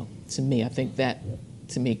 You know, to me, I think that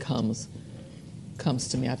to me comes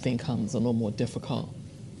to me. I think comes a little more difficult.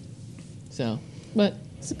 So, but.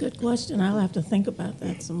 It's a good question. I'll have to think about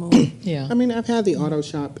that some more. Yeah. I mean, I've had the auto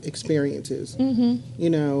shop experiences. Mm-hmm.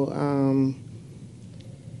 You know,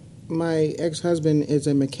 my ex-husband is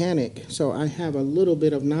a mechanic, so I have a little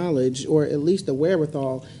bit of knowledge, or at least the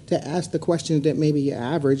wherewithal, to ask the questions that maybe your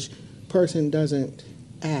average person doesn't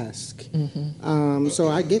ask. Mm-hmm. So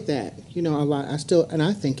I get that. You know, a lot.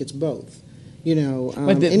 I think it's both. You know,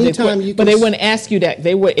 but they wouldn't ask you that.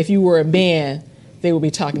 They would, if you were a man, they would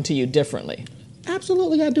be talking to you differently.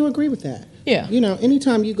 Absolutely, I do agree with that. Yeah. You know,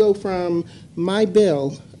 anytime you go from my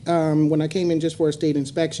bill, when I came in just for a state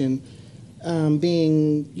inspection,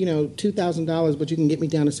 being, you know, $2,000, but you can get me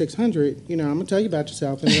down to $600, you know, I'm going to tell you about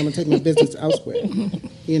yourself, and then I'm going to take my business elsewhere.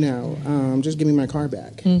 You know, just give me my car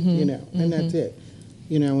back, mm-hmm. you know, and that's it.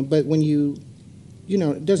 You know, but when you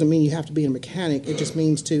know, it doesn't mean you have to be a mechanic. It just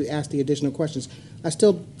means to ask the additional questions. I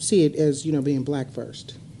still see it as, you know, being black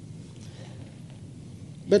first.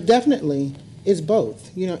 But definitely, it's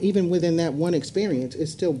both. You know, even within that one experience,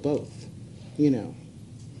 it's still both, you know.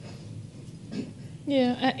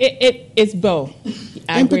 Yeah, it's both.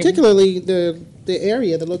 And particularly the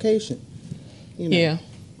area, the location. You know.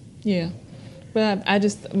 Yeah. But I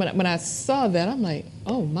just, when I saw that, I'm like,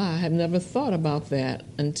 oh my, I have never thought about that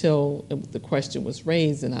until the question was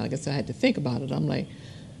raised, and I guess I had to think about it. I'm like,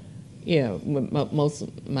 yeah, most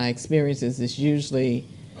of my experiences is usually,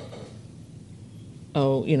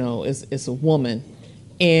 oh, you know, it's a woman.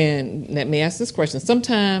 And let me ask this question.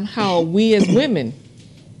 Sometimes how we as women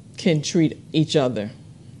can treat each other.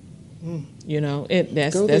 You know,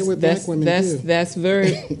 that's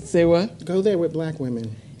very, say what? Go there with black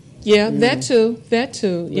women. Yeah, that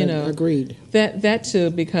too, you know. Agreed. That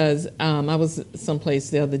too, because I was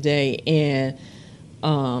someplace the other day and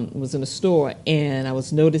was in a store, and I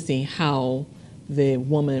was noticing how the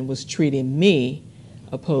woman was treating me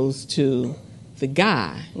opposed to the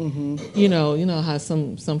guy. Mm-hmm. You know how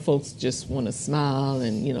some folks just want to smile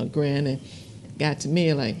and, you know, grin, and got to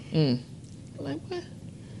me like what?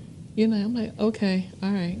 You know, I'm like, okay,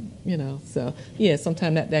 all right, you know. So yeah,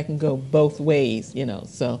 sometimes that can go both ways, you know.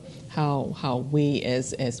 So how we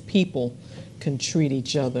as people can treat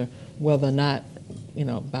each other, whether or not, you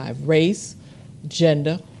know, by race,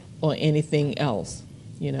 gender, or anything else,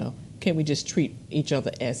 You know, can we just treat each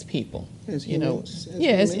other as people? As humans.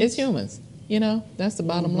 You know, as humans. You know, that's the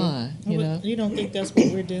bottom line. You know, you don't think that's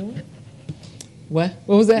what we're doing? What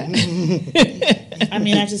was that? I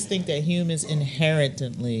mean, I just think that humans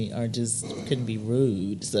inherently couldn't be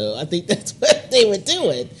rude. So I think that's what they were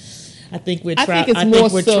doing. I think we're tribalistic. I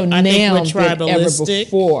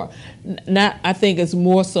think it's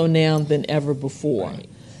more so now than ever before. Right.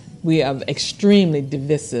 We are extremely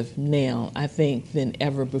divisive now, I think, than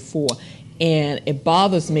ever before. And it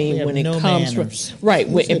bothers me when it comes manners. from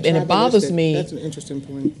and it bothers me. That's an interesting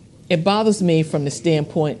point. It bothers me from the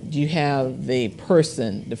standpoint you have the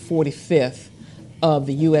person, the 45th of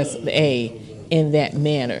the USA, in that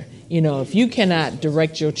manner. You know, if you cannot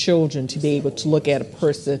direct your children to be able to look at a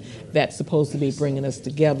person that's supposed to be bringing us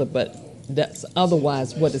together, but that's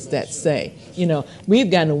otherwise, what does that say? You know, we've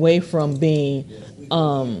gotten away from being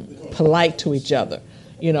polite to each other.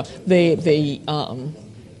 You know,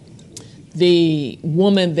 the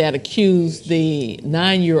woman that accused the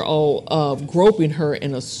 9-year-old of groping her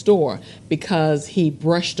in a store because he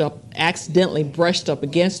accidentally brushed up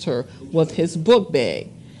against her with his book bag.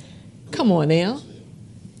 Come on now.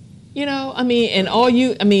 You know, and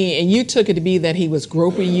you took it to be that he was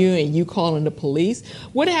groping you and you calling the police.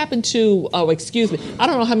 What happened to, excuse me, I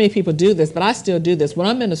don't know how many people do this, but I still do this. When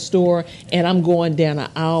I'm in a store and I'm going down an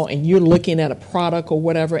aisle and you're looking at a product or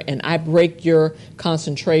whatever and I break your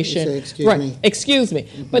concentration. You say, excuse me.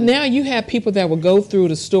 Mm-hmm. But now you have people that will go through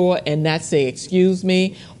the store and not say excuse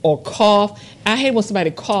me or cough. I hate when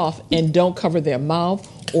somebody cough and don't cover their mouth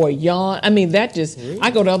or yawn. I mean, I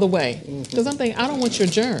go the other way because I'm thinking, I don't want your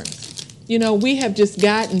germs. You know, we have just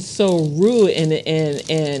gotten so rude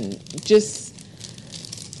and just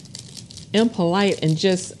impolite and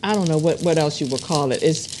just, I don't know what else you would call it.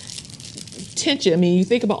 It's tension. I mean, you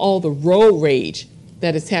think about all the road rage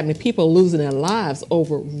that is happening. People losing their lives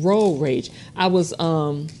over road rage. I was,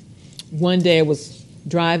 one day I was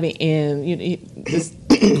driving and this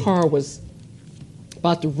car was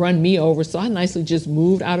about to run me over, so I nicely just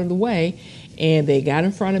moved out of the way, and they got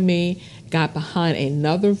in front of me, got behind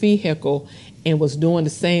another vehicle, and was doing the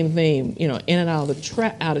same thing, you know, in and out of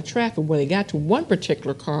traffic, where they got to one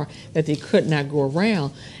particular car that they could not go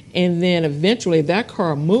around, and then eventually that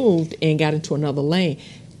car moved and got into another lane.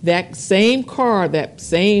 That same car, that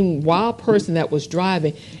same wild person that was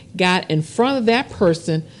driving, got in front of that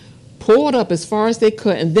person, pulled up as far as they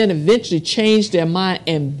could, and then eventually changed their mind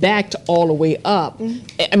and backed all the way up.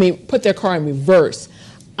 I mean, put their car in reverse.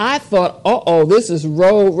 I thought, this is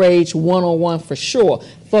road rage 101 for sure.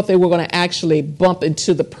 Thought they were going to actually bump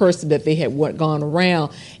into the person that they had gone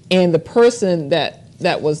around, and the person that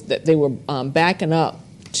they were backing up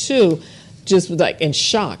to just was like in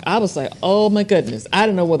shock. I was like, oh my goodness. I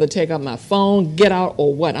didn't know whether to take out my phone, get out,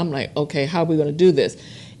 or what. I'm like, okay, how are we going to do this?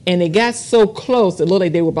 And they got so close, it looked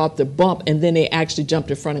like they were about to bump, and then they actually jumped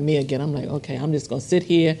in front of me again. I'm like, okay, I'm just going to sit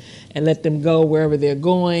here and let them go wherever they're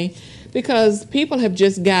going. Because people have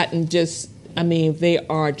just gotten they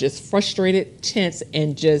are just frustrated, tense,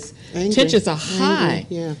 and just angry. Tensions are high.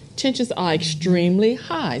 Angry, yeah. Tensions are extremely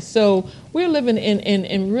high. So we're living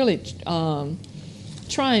in really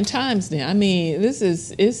trying times now. I mean, this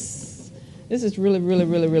is really, really,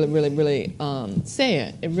 really, really, really, really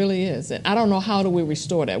sad. It really is. And I don't know, how do we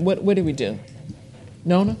restore that? What do we do?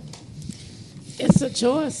 Nona? It's a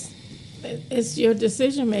choice. It's your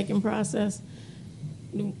decision-making process.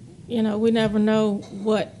 You know, we never know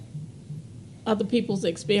what other people's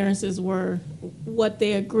experiences were, what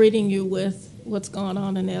they're greeting you with, what's going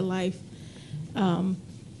on in their life 10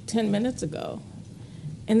 minutes ago.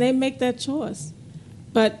 And they make that choice.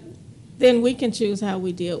 But then we can choose how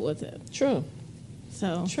we deal with it. True.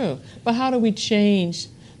 So true. But how do we change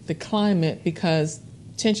the climate, because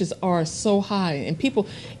tensions are so high, and people,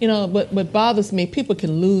 you know, what bothers me, people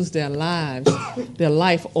can lose their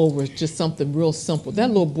life over just something real simple. That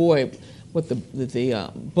little boy with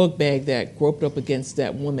the book bag that groped up against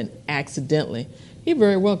that woman accidentally, he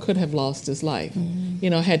very well could have lost his life. Mm-hmm.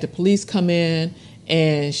 You know, had the police come in,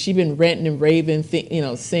 and she been ranting and raving,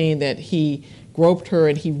 saying that he groped her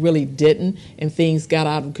and he really didn't, and things got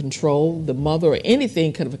out of control. The mother or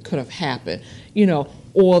anything could have happened, you know,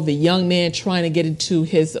 or the young man trying to get into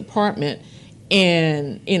his apartment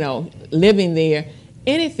and, you know, living there.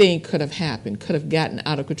 Anything could have happened, could have gotten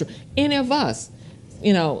out of control. Any of us,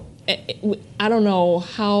 you know, I don't know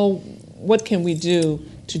what can we do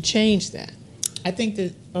to change that? I think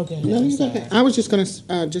that, okay. No, I was just going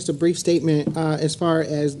to, just a brief statement as far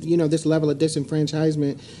as, you know, this level of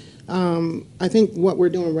disenfranchisement. I think what we're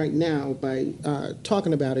doing right now by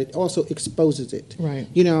talking about it also exposes it. Right.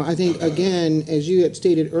 I think, again, as you had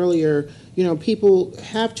stated earlier, people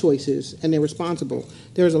have choices and they're responsible.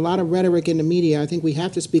 There's a lot of rhetoric in the media. I think we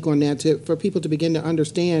have to speak on that for people to begin to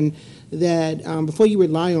understand that before you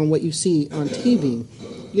rely on what you see on TV,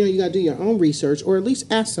 you got to do your own research, or at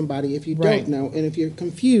least ask somebody if you don't know, and if you're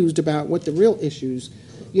confused about what the real issues,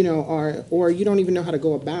 are, or you don't even know how to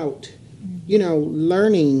go about,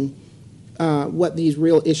 learning what these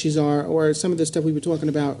real issues are, or some of the stuff we were talking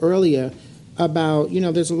about earlier about,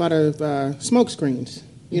 there's a lot of smoke screens,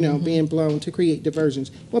 being blown to create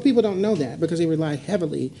diversions. Well, people don't know that because they rely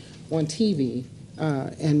heavily on TV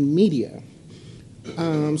and media.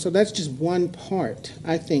 So that's just one part,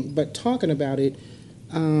 I think. But talking about it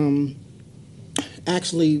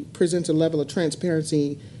actually presents a level of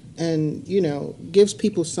transparency and, gives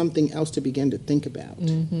people something else to begin to think about,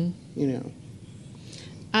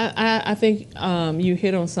 I think you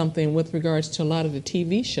hit on something with regards to a lot of the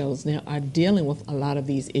TV shows now are dealing with a lot of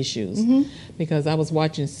these issues. Because I was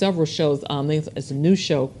watching several shows. It's a new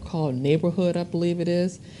show called Neighborhood, I believe it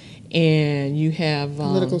is. And you have...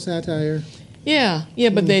 political satire. Yeah,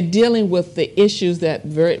 but they're dealing with the issues that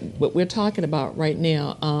what we're talking about right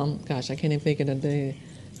now. I can't even think of the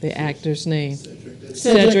actor's name.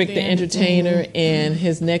 Cedric the Entertainer, and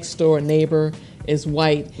his next door neighbor is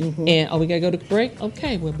white. And we gotta go to break.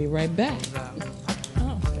 Okay, we'll be right back.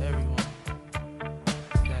 Everyone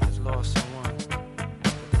that has lost someone that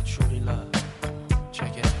they truly love.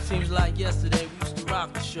 Check it out. Seems like yesterday we used to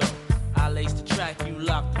rock the show. I laced the track, you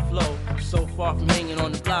locked the flow. So far from hanging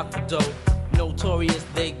on the block of dough. Notorious,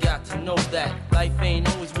 they got to know that life ain't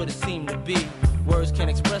always what it seemed to be. Words can't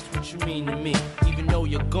express what you mean to me. Even though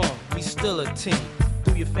you're gone, we still a team.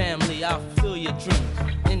 Through your family, I'll fulfill your dreams.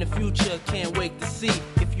 In the future, can't wait to see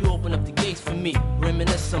if you open up the gates for me.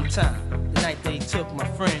 Reminisce sometime, the night they took my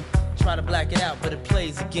friend. Try to black it out, but it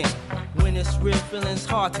plays again. When it's real, feeling's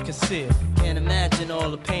hard to conceal. Can't imagine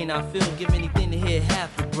all the pain I feel. Give anything to hear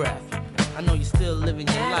half your breath. I know you're still living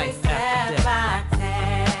your life after death.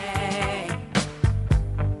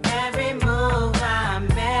 Every move I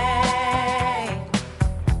make,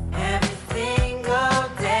 every single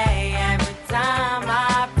day, every time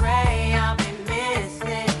I pray, I'll be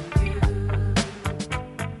missing you.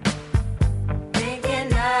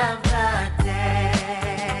 Thinking of the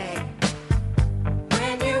day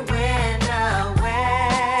when you went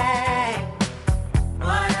away.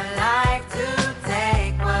 What a life to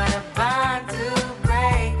take, what a bond to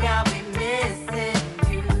break, I'll be missing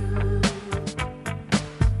you.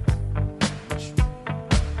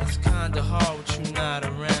 It's kinda hard with you not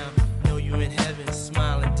around. Know you in heaven,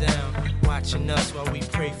 smiling down, watching us while we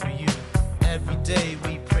pray for you. Every day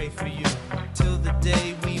we pray for you, till the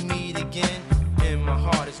day we meet again. In my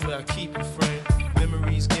heart is where I keep you, friend.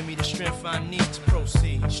 Memories give me the strength I need to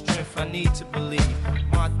proceed, strength I need to believe.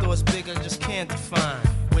 My thoughts big, I just can't define.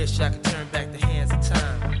 Wish I could turn back the hands of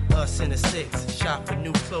time. Us in the six, shop for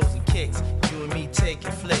new clothes and kicks. You and me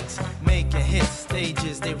taking flicks, making hits,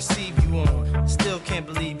 stages they receive you on. Still can't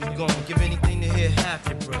believe you're gone. Give anything to hear half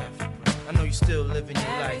your breath. I know you're still living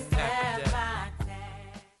your life after death.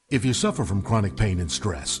 If you suffer from chronic pain and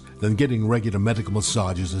stress, then getting regular medical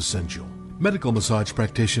massage is essential. Medical massage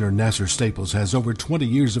practitioner Nasser Staples has over 20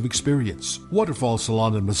 years of experience. Waterfall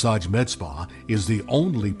Salon and Massage Med Spa is the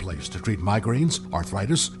only place to treat migraines,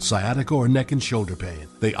 arthritis, sciatica, or neck and shoulder pain.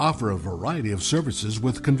 They offer a variety of services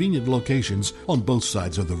with convenient locations on both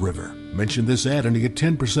sides of the river. Mention this ad and you get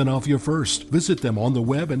 10% off your first. Visit them on the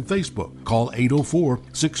web and Facebook. Call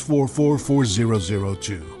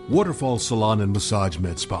 804-644-4002. Waterfall Salon and Massage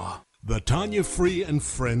Med Spa. The Tanya Free and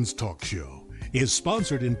Friends Talk Show is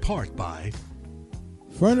sponsored in part by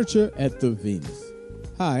Furniture at the Venus.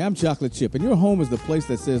 Hi, I'm Chocolate Chip, and your home is the place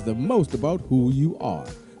that says the most about who you are.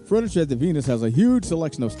 Furniture at the Venus has a huge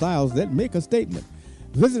selection of styles that make a statement.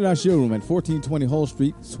 Visit our showroom at 1420 Hall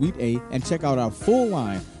Street, Suite A, and check out our full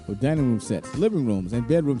line of dining room sets, living rooms, and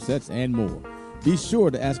bedroom sets, and more. Be sure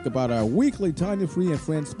to ask about our weekly Tanya Free and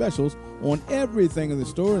Friends specials on everything in the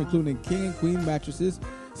store, including king and queen mattresses,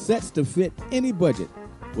 sets to fit any budget.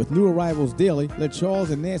 With new arrivals daily, let Charles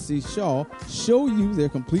and Nancy Shaw show you their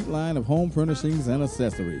complete line of home furnishings and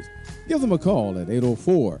accessories. Give them a call at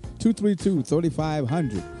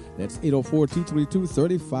 804-232-3500. That's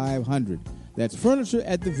 804-232-3500. That's Furniture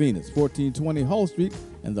at the Venus, 1420 Hall Street,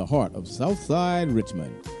 in the heart of Southside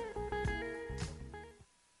Richmond.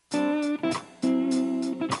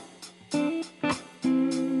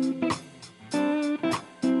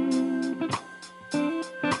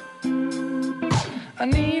 I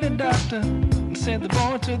need a doctor, said the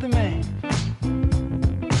boy to the man.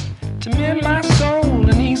 to mend my soul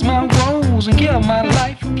and ease my woes and give my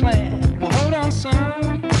life a plan. Well, hold on,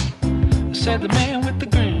 son, said the man with the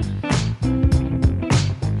grin.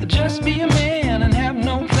 Just be a man and have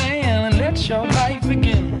no plan and let your life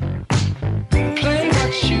begin. Play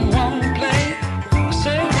what you want to play,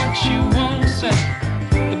 say what you want to say,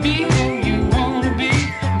 be who you want to be,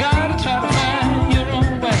 gotta try to find your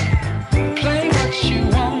own way. Play what you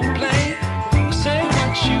want to play, say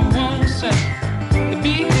what you want to say,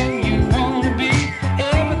 be who you want to be,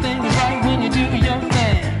 everything is right when you do your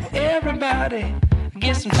thing. Everybody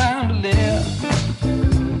get some time to live,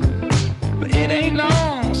 but it ain't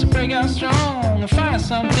long, so break out strong and find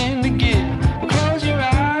something to give. Well, close your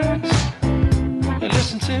eyes and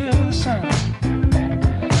listen to the sun,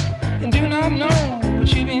 and do not know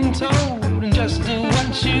what you've been told, and just do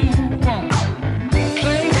what you want.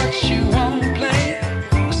 Play what you want to play,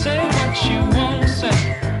 say what you want to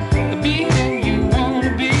say, be who you want to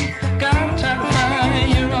be, gotta try to find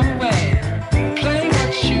your own way. Play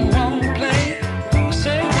what you want to play,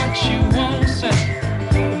 say what you want to say,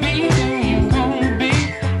 be who you want to be,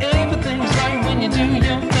 everything's right when you do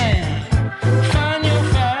your thing. Find your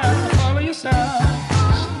fire, follow your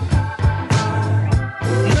stars,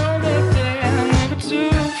 know that they're never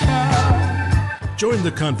too far. Join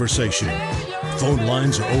the conversation. Phone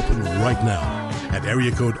lines are open right now at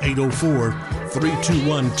area code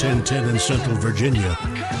 804-321-1010 in Central Virginia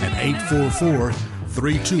and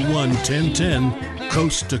 844-321-1010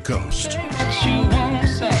 coast to coast.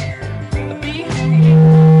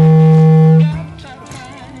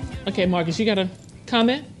 Okay, Marcus, you got a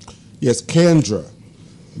comment? Yes, Kendra,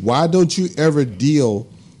 why don't you ever deal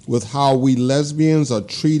with how we lesbians are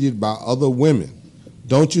treated by other women?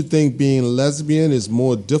 Don't you think being lesbian is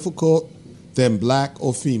more difficult than black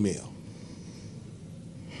or female?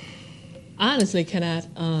 Honestly, cannot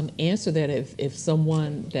answer that. If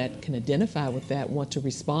someone that can identify with that want to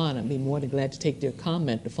respond, I'd be more than glad to take their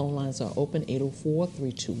comment. The phone lines are open,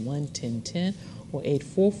 804-321-1010 or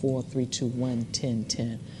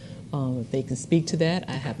 844-321-1010. If they can speak to that,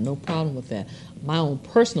 I have no problem with that. My own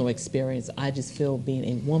personal experience, I just feel being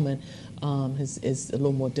a woman is a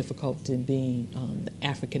little more difficult than being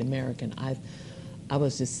African American. I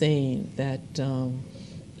was just saying that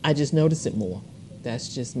I just notice it more.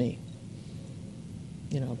 That's just me.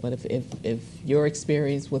 But if your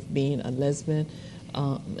experience with being a lesbian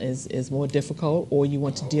is more difficult, or you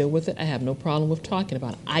want to deal with it, I have no problem with talking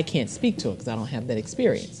about it. I can't speak to it because I don't have that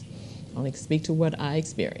experience. I only speak to what I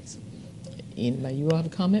experience. Anybody, you all have a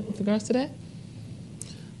comment with regards to that?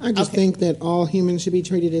 I just think that all humans should be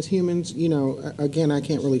treated as humans. Again, I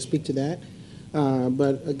can't really speak to that.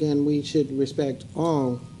 But again, we should respect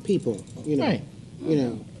all people, Right.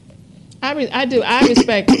 I do. I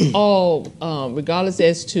respect all, regardless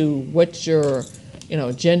as to what your,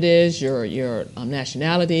 gender is, your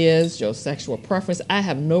nationality is, your sexual preference. I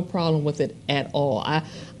have no problem with it at all.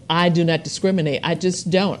 I do not discriminate. I just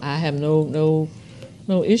don't. I have no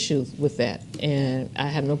issues with that, and I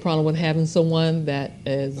have no problem with having someone that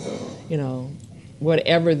is,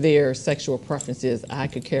 whatever their sexual preference is. I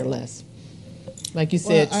could care less. Like you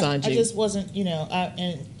said, Sanji. I just wasn't,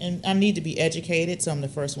 and I need to be educated, so I'm the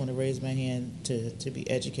first one to raise my hand to be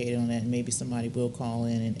educated on that, and maybe somebody will call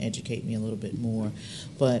in and educate me a little bit more.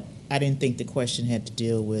 But I didn't think the question had to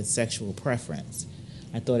deal with sexual preference.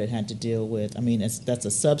 I thought it had to deal with, that's a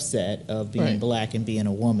subset of being black and being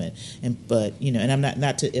a woman. But I'm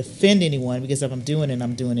not to offend anyone, because if I'm doing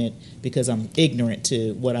it because I'm ignorant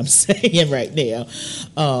to what I'm saying right now.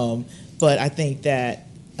 But I think that,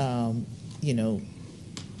 I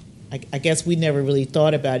guess we never really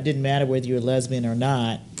thought about it. It didn't matter whether you're a lesbian or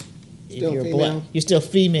not. If you're black, you're still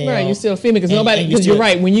female. Right, you're still female, because you're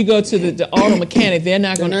right. When you go to the auto mechanic, they're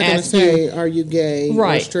not going to ask you, are you gay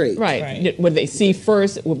or straight? Right. What they see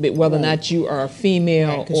first would be whether or not you are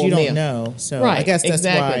female because or you male. don't know. So right, I guess that's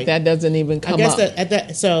exactly. why That doesn't even come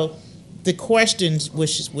up. So the questions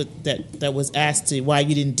that was asked to why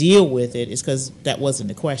you didn't deal with it is because that wasn't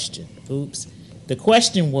the question. Oops. The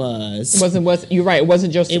question was... You're right. It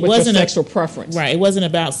wasn't just your sexual preference. Right. It wasn't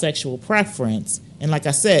about sexual preference. And like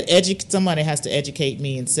I said, somebody has to educate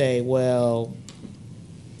me and say, well,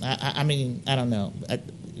 I don't know.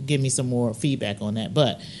 Give me some more feedback on that.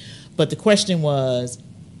 But the question was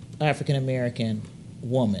African American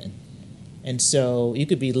woman. And so you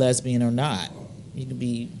could be lesbian or not. You could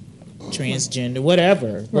be transgender,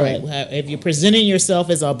 whatever. Right. But if you're presenting yourself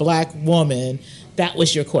as a black woman, that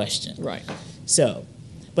was your question. Right. So,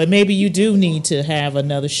 but maybe you do need to have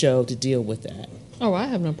another show to deal with that. Oh, I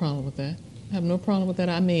have no problem with that. I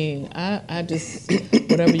just,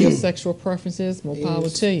 whatever your sexual preference is, more power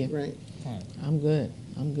to you. Right. I'm good.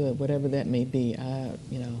 Whatever that may be. I,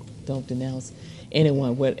 don't denounce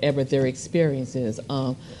anyone, whatever their experience is.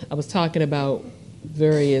 I was talking about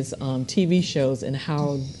various TV shows and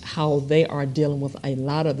how they are dealing with a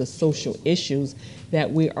lot of the social issues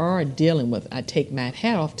that we are dealing with. I take my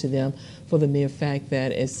hat off to them for the mere fact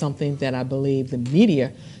that it's something that I believe the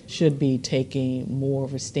media should be taking more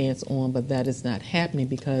of a stance on, but that is not happening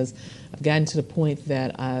because I've gotten to the point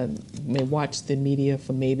that I may watch the media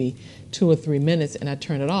for maybe 2 or 3 minutes and I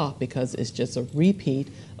turn it off because it's just a repeat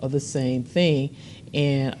of the same thing,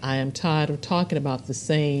 and I am tired of talking about the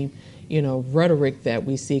same rhetoric that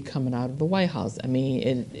we see coming out of the White House. I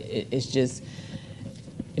mean, it's just,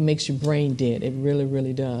 it makes your brain dead. It really,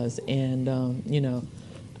 really does. And,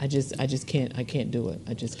 I can't do it.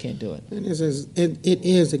 I just can't do it. And it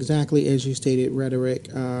is exactly as you stated, rhetoric.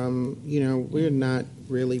 We're not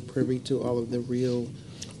really privy to all of the real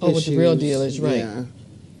issues. What the real deal is, right. Yeah.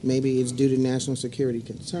 Maybe it's due to national security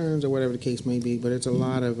concerns or whatever the case may be, but it's a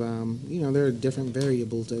lot of, there are different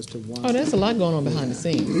variables as to why. Oh, there's a lot going on behind the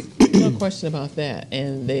scenes. No question about that.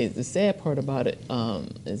 And the sad part about it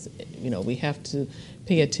is, we have to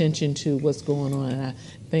pay attention to what's going on. And I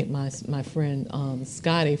thank my friend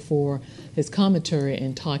Scotty for his commentary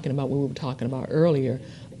and talking about what we were talking about earlier,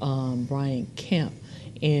 Brian Kemp,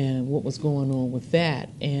 and what was going on with that.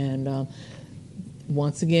 And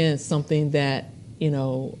once again, something that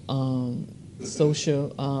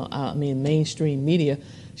mainstream media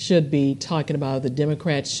should be talking about, the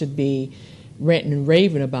Democrats should be ranting and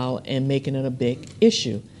raving about and making it a big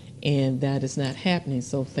issue. And that is not happening.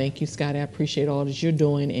 So thank you, Scott. I appreciate all that you're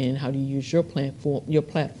doing and how you use your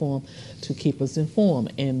platform to keep us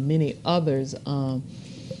informed. And many others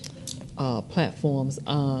platforms,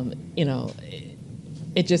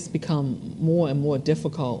 it just become more and more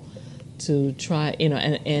difficult to try,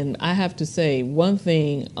 and I have to say one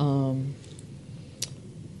thing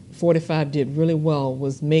 45 did really well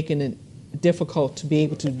was making it difficult to be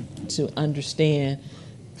able to understand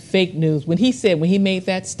fake news. When he made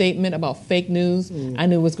that statement about fake news, I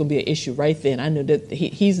knew it was going to be an issue right then. I knew that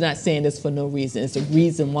he's not saying this for no reason. It's a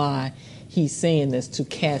reason why he's saying this, to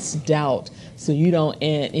cast doubt so you don't,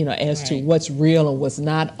 as to what's real and what's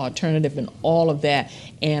not, alternative and all of that.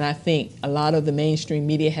 And I think a lot of the mainstream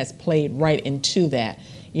media has played right into that,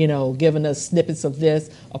 giving us snippets of this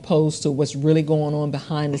opposed to what's really going on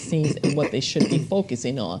behind the scenes and what they should be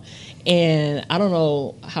focusing on. And I don't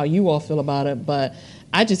know how you all feel about it, but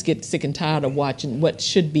I just get sick and tired of watching what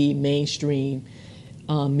should be mainstream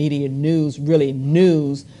media news, really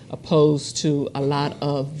news, opposed to a lot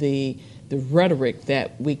of the rhetoric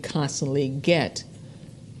that we constantly get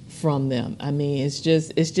from them. I mean, it's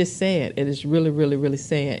just sad. It is really, really, really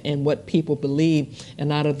sad. And what people believe, and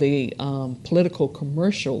a lot of the political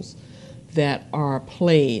commercials that are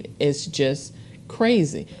played is just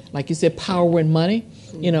crazy. Like you said, power and money.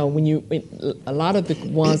 A lot of the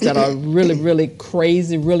ones that are really, really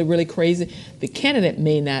crazy, really, really crazy, the candidate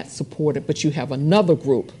may not support it, but you have another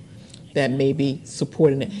group that may be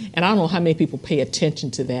supporting it. And I don't know how many people pay attention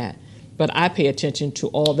to that. But I pay attention to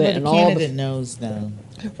all that, and all the candidate knows though.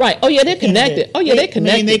 Right. Oh yeah, they're connected. They're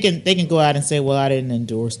connected. I mean, they can go out and say, "Well, I didn't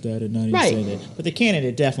endorse that," and I didn't say that. But the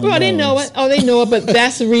candidate definitely. Well, knows. they know it. Oh, they know it. But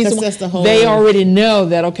that's the reason that's the whole. They already know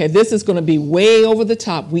that. Okay, this is going to be way over the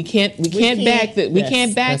top. We can't back this. We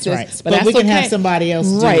can't back this. Right. But we can have somebody else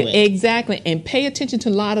do it. Right. Exactly. And pay attention to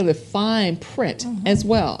a lot of the fine print as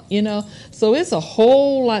well. So it's a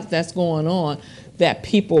whole lot that's going on that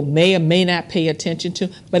people may or may not pay attention to,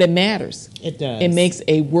 but it matters. It does. It makes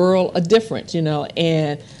a world of difference,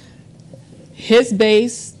 and his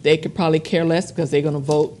base, they could probably care less because they're going to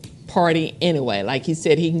vote party anyway. Like he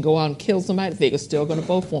said, he can go out and kill somebody, they're still going to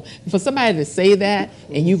vote for him. For somebody to say that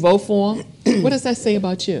and you vote for him, what does that say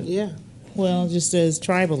about you? Yeah. Well, it just says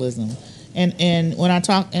tribalism. And when I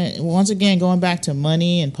talk, once again, going back to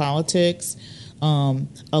money and politics,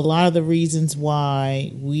 a lot of the reasons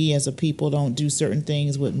why we as a people don't do certain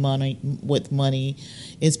things with money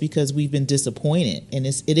is because we've been disappointed, and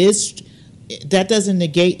that doesn't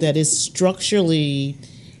negate that it's structurally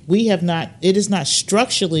it is not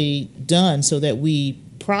structurally done so that we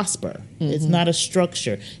prosper. It's not a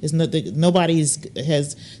structure. It's not nobody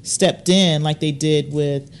has stepped in like they did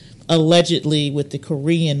allegedly with the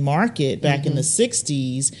Korean market back in the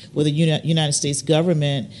 60s, where the United States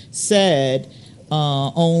government said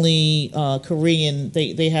only Korean.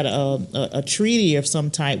 They had a treaty of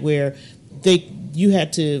some type where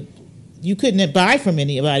you couldn't buy from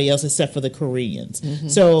anybody else except for the Koreans.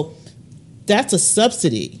 So that's a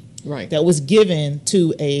subsidy right. that was given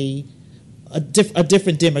to a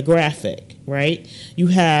different demographic, right? You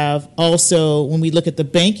have also, when we look at the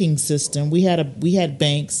banking system, we had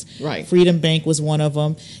banks. Right. Freedom Bank was one of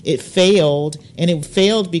them. It failed, and it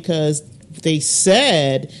failed because they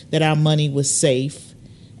said that our money was safe.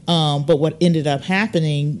 But what ended up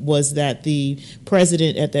happening was that the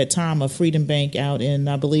president at that time of Freedom Bank out in,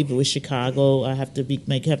 I believe it was Chicago, I have to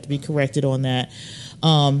be corrected on that,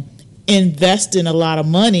 invested a lot of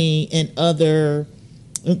money in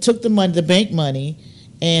took the bank money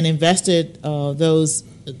and invested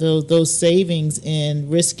those savings in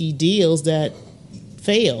risky deals that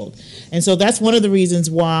failed. And so that's one of the reasons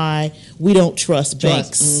why we don't trust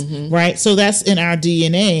banks, right? So that's in our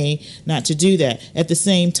DNA not to do that. At the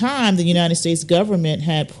same time, the United States government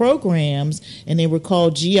had programs, and they were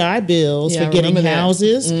called GI bills for getting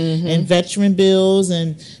houses and veteran bills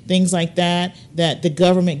and things like that, that the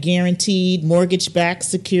government guaranteed mortgage-backed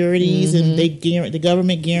securities, and the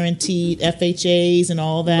government guaranteed FHAs and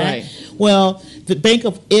all that. Right. Well, the Bank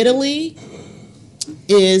of Italy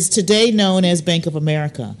is today known as Bank of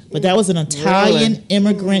America, but that was an Italian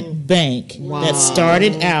immigrant bank that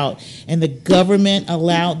started out, and the government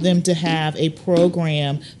allowed them to have a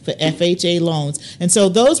program for FHA loans. And so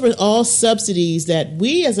those were all subsidies that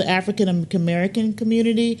we as an African American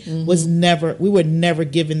community we were never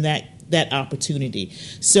given that opportunity.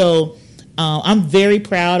 So I'm very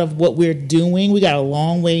proud of what we're doing. We got a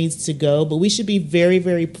long ways to go, but we should be very,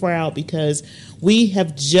 very proud because we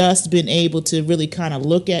have just been able to really kind of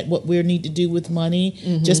look at what we need to do with money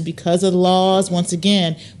just because of the laws. Once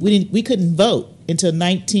again, we couldn't vote until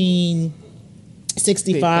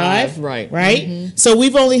 1965, right? So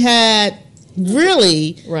we've only had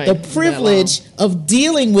really the privilege of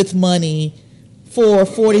dealing with money for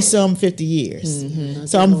 50 years.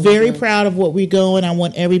 So I'm very proud of what we're going. I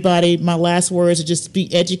want everybody, my last words are just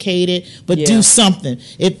be educated, but do something.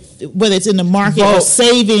 Whether it's in the market or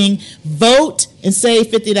saving, vote and save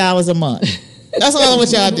 $50 a month. That's all I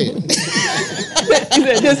want y'all to do.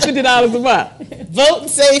 Just $50 a month. Vote and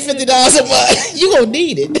save $50 a month. You're going to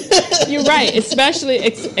need it. You're right, especially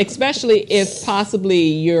if possibly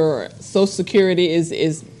your Social Security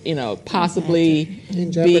is possibly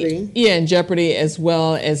in jeopardy. In jeopardy, as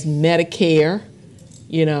well as Medicare,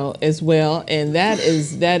 as well, and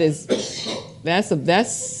that's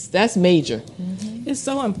major. It's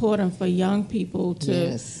so important for young people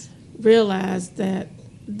to realize that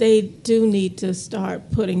they do need to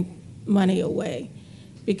start putting money away,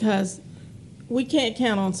 because we can't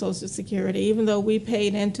count on Social Security, even though we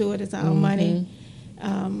paid into it. It's our money.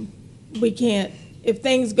 We can't. If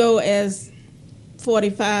things go as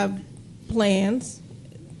 45 plans,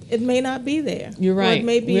 it may not be there. You're right. Or it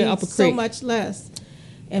may be so much less.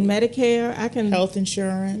 And Medicare, I can... Health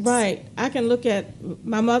insurance. Right. I can look at...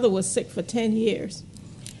 My mother was sick for 10 years.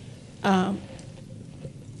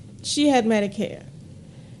 She had Medicare.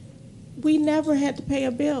 We never had to pay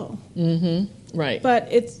a bill. Right. But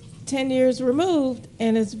it's 10 years removed,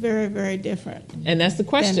 and it's very, very different. And that's the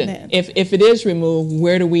question. If it is removed,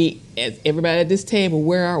 where do we, as everybody at this table,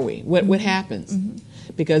 where are we? What happens?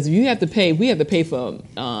 Because we have to pay for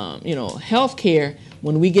health care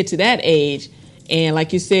when we get to that age. And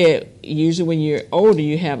like you said, usually when you're older,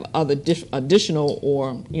 you have other additional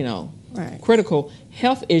or critical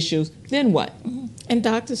health issues. Then what? And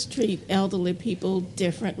doctors treat elderly people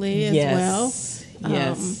differently as well.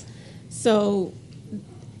 Yes. So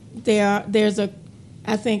there's I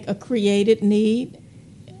think a created need,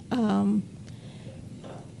 and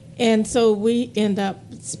so we end up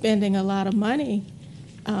spending a lot of money.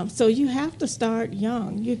 So you have to start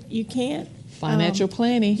young. You can't. Financial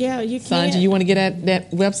planning. Yeah, you can't. Sandra, you want to get at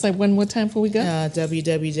that website one more time before we go?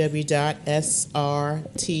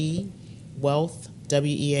 www.srtwealth,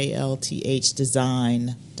 WEALTH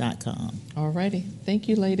design.com. All righty. Thank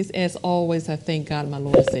you, ladies. As always, I thank God, my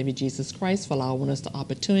Lord and Savior Jesus Christ, for allowing us the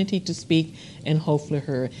opportunity to speak and hopefully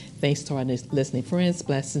heard. Thanks to our listening friends.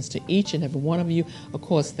 Blessings to each and every one of you. Of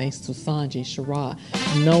course, thanks to Sanjay, Sharad,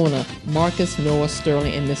 Nona, Marcus, Noah,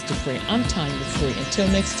 Sterling, and Mr. Free. I'm Tanya Free. Until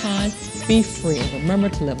next time, be free and remember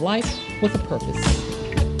to live life with a purpose.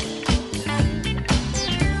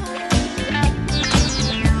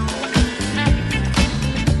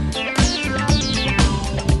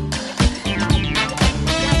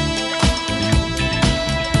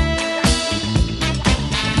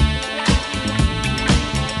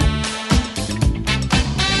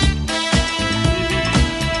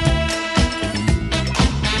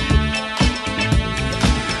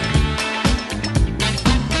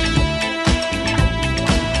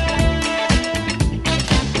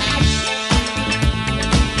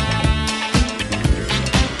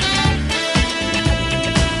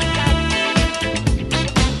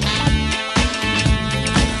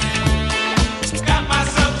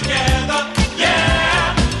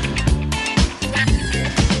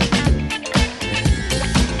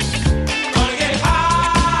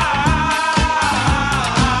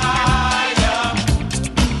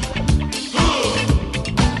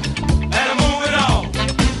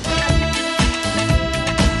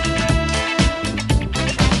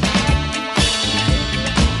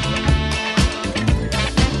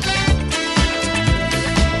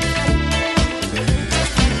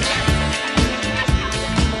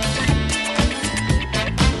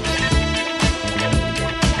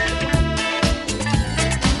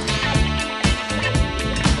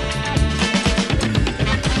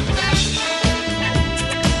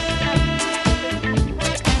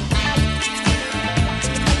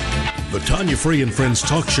 Tanya Free and Friends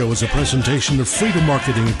Talk Show is a presentation of Freedom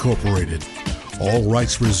Marketing Incorporated. All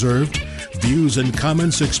rights reserved. Views and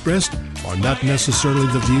comments expressed are not necessarily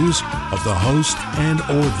the views of the host and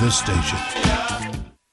or this station.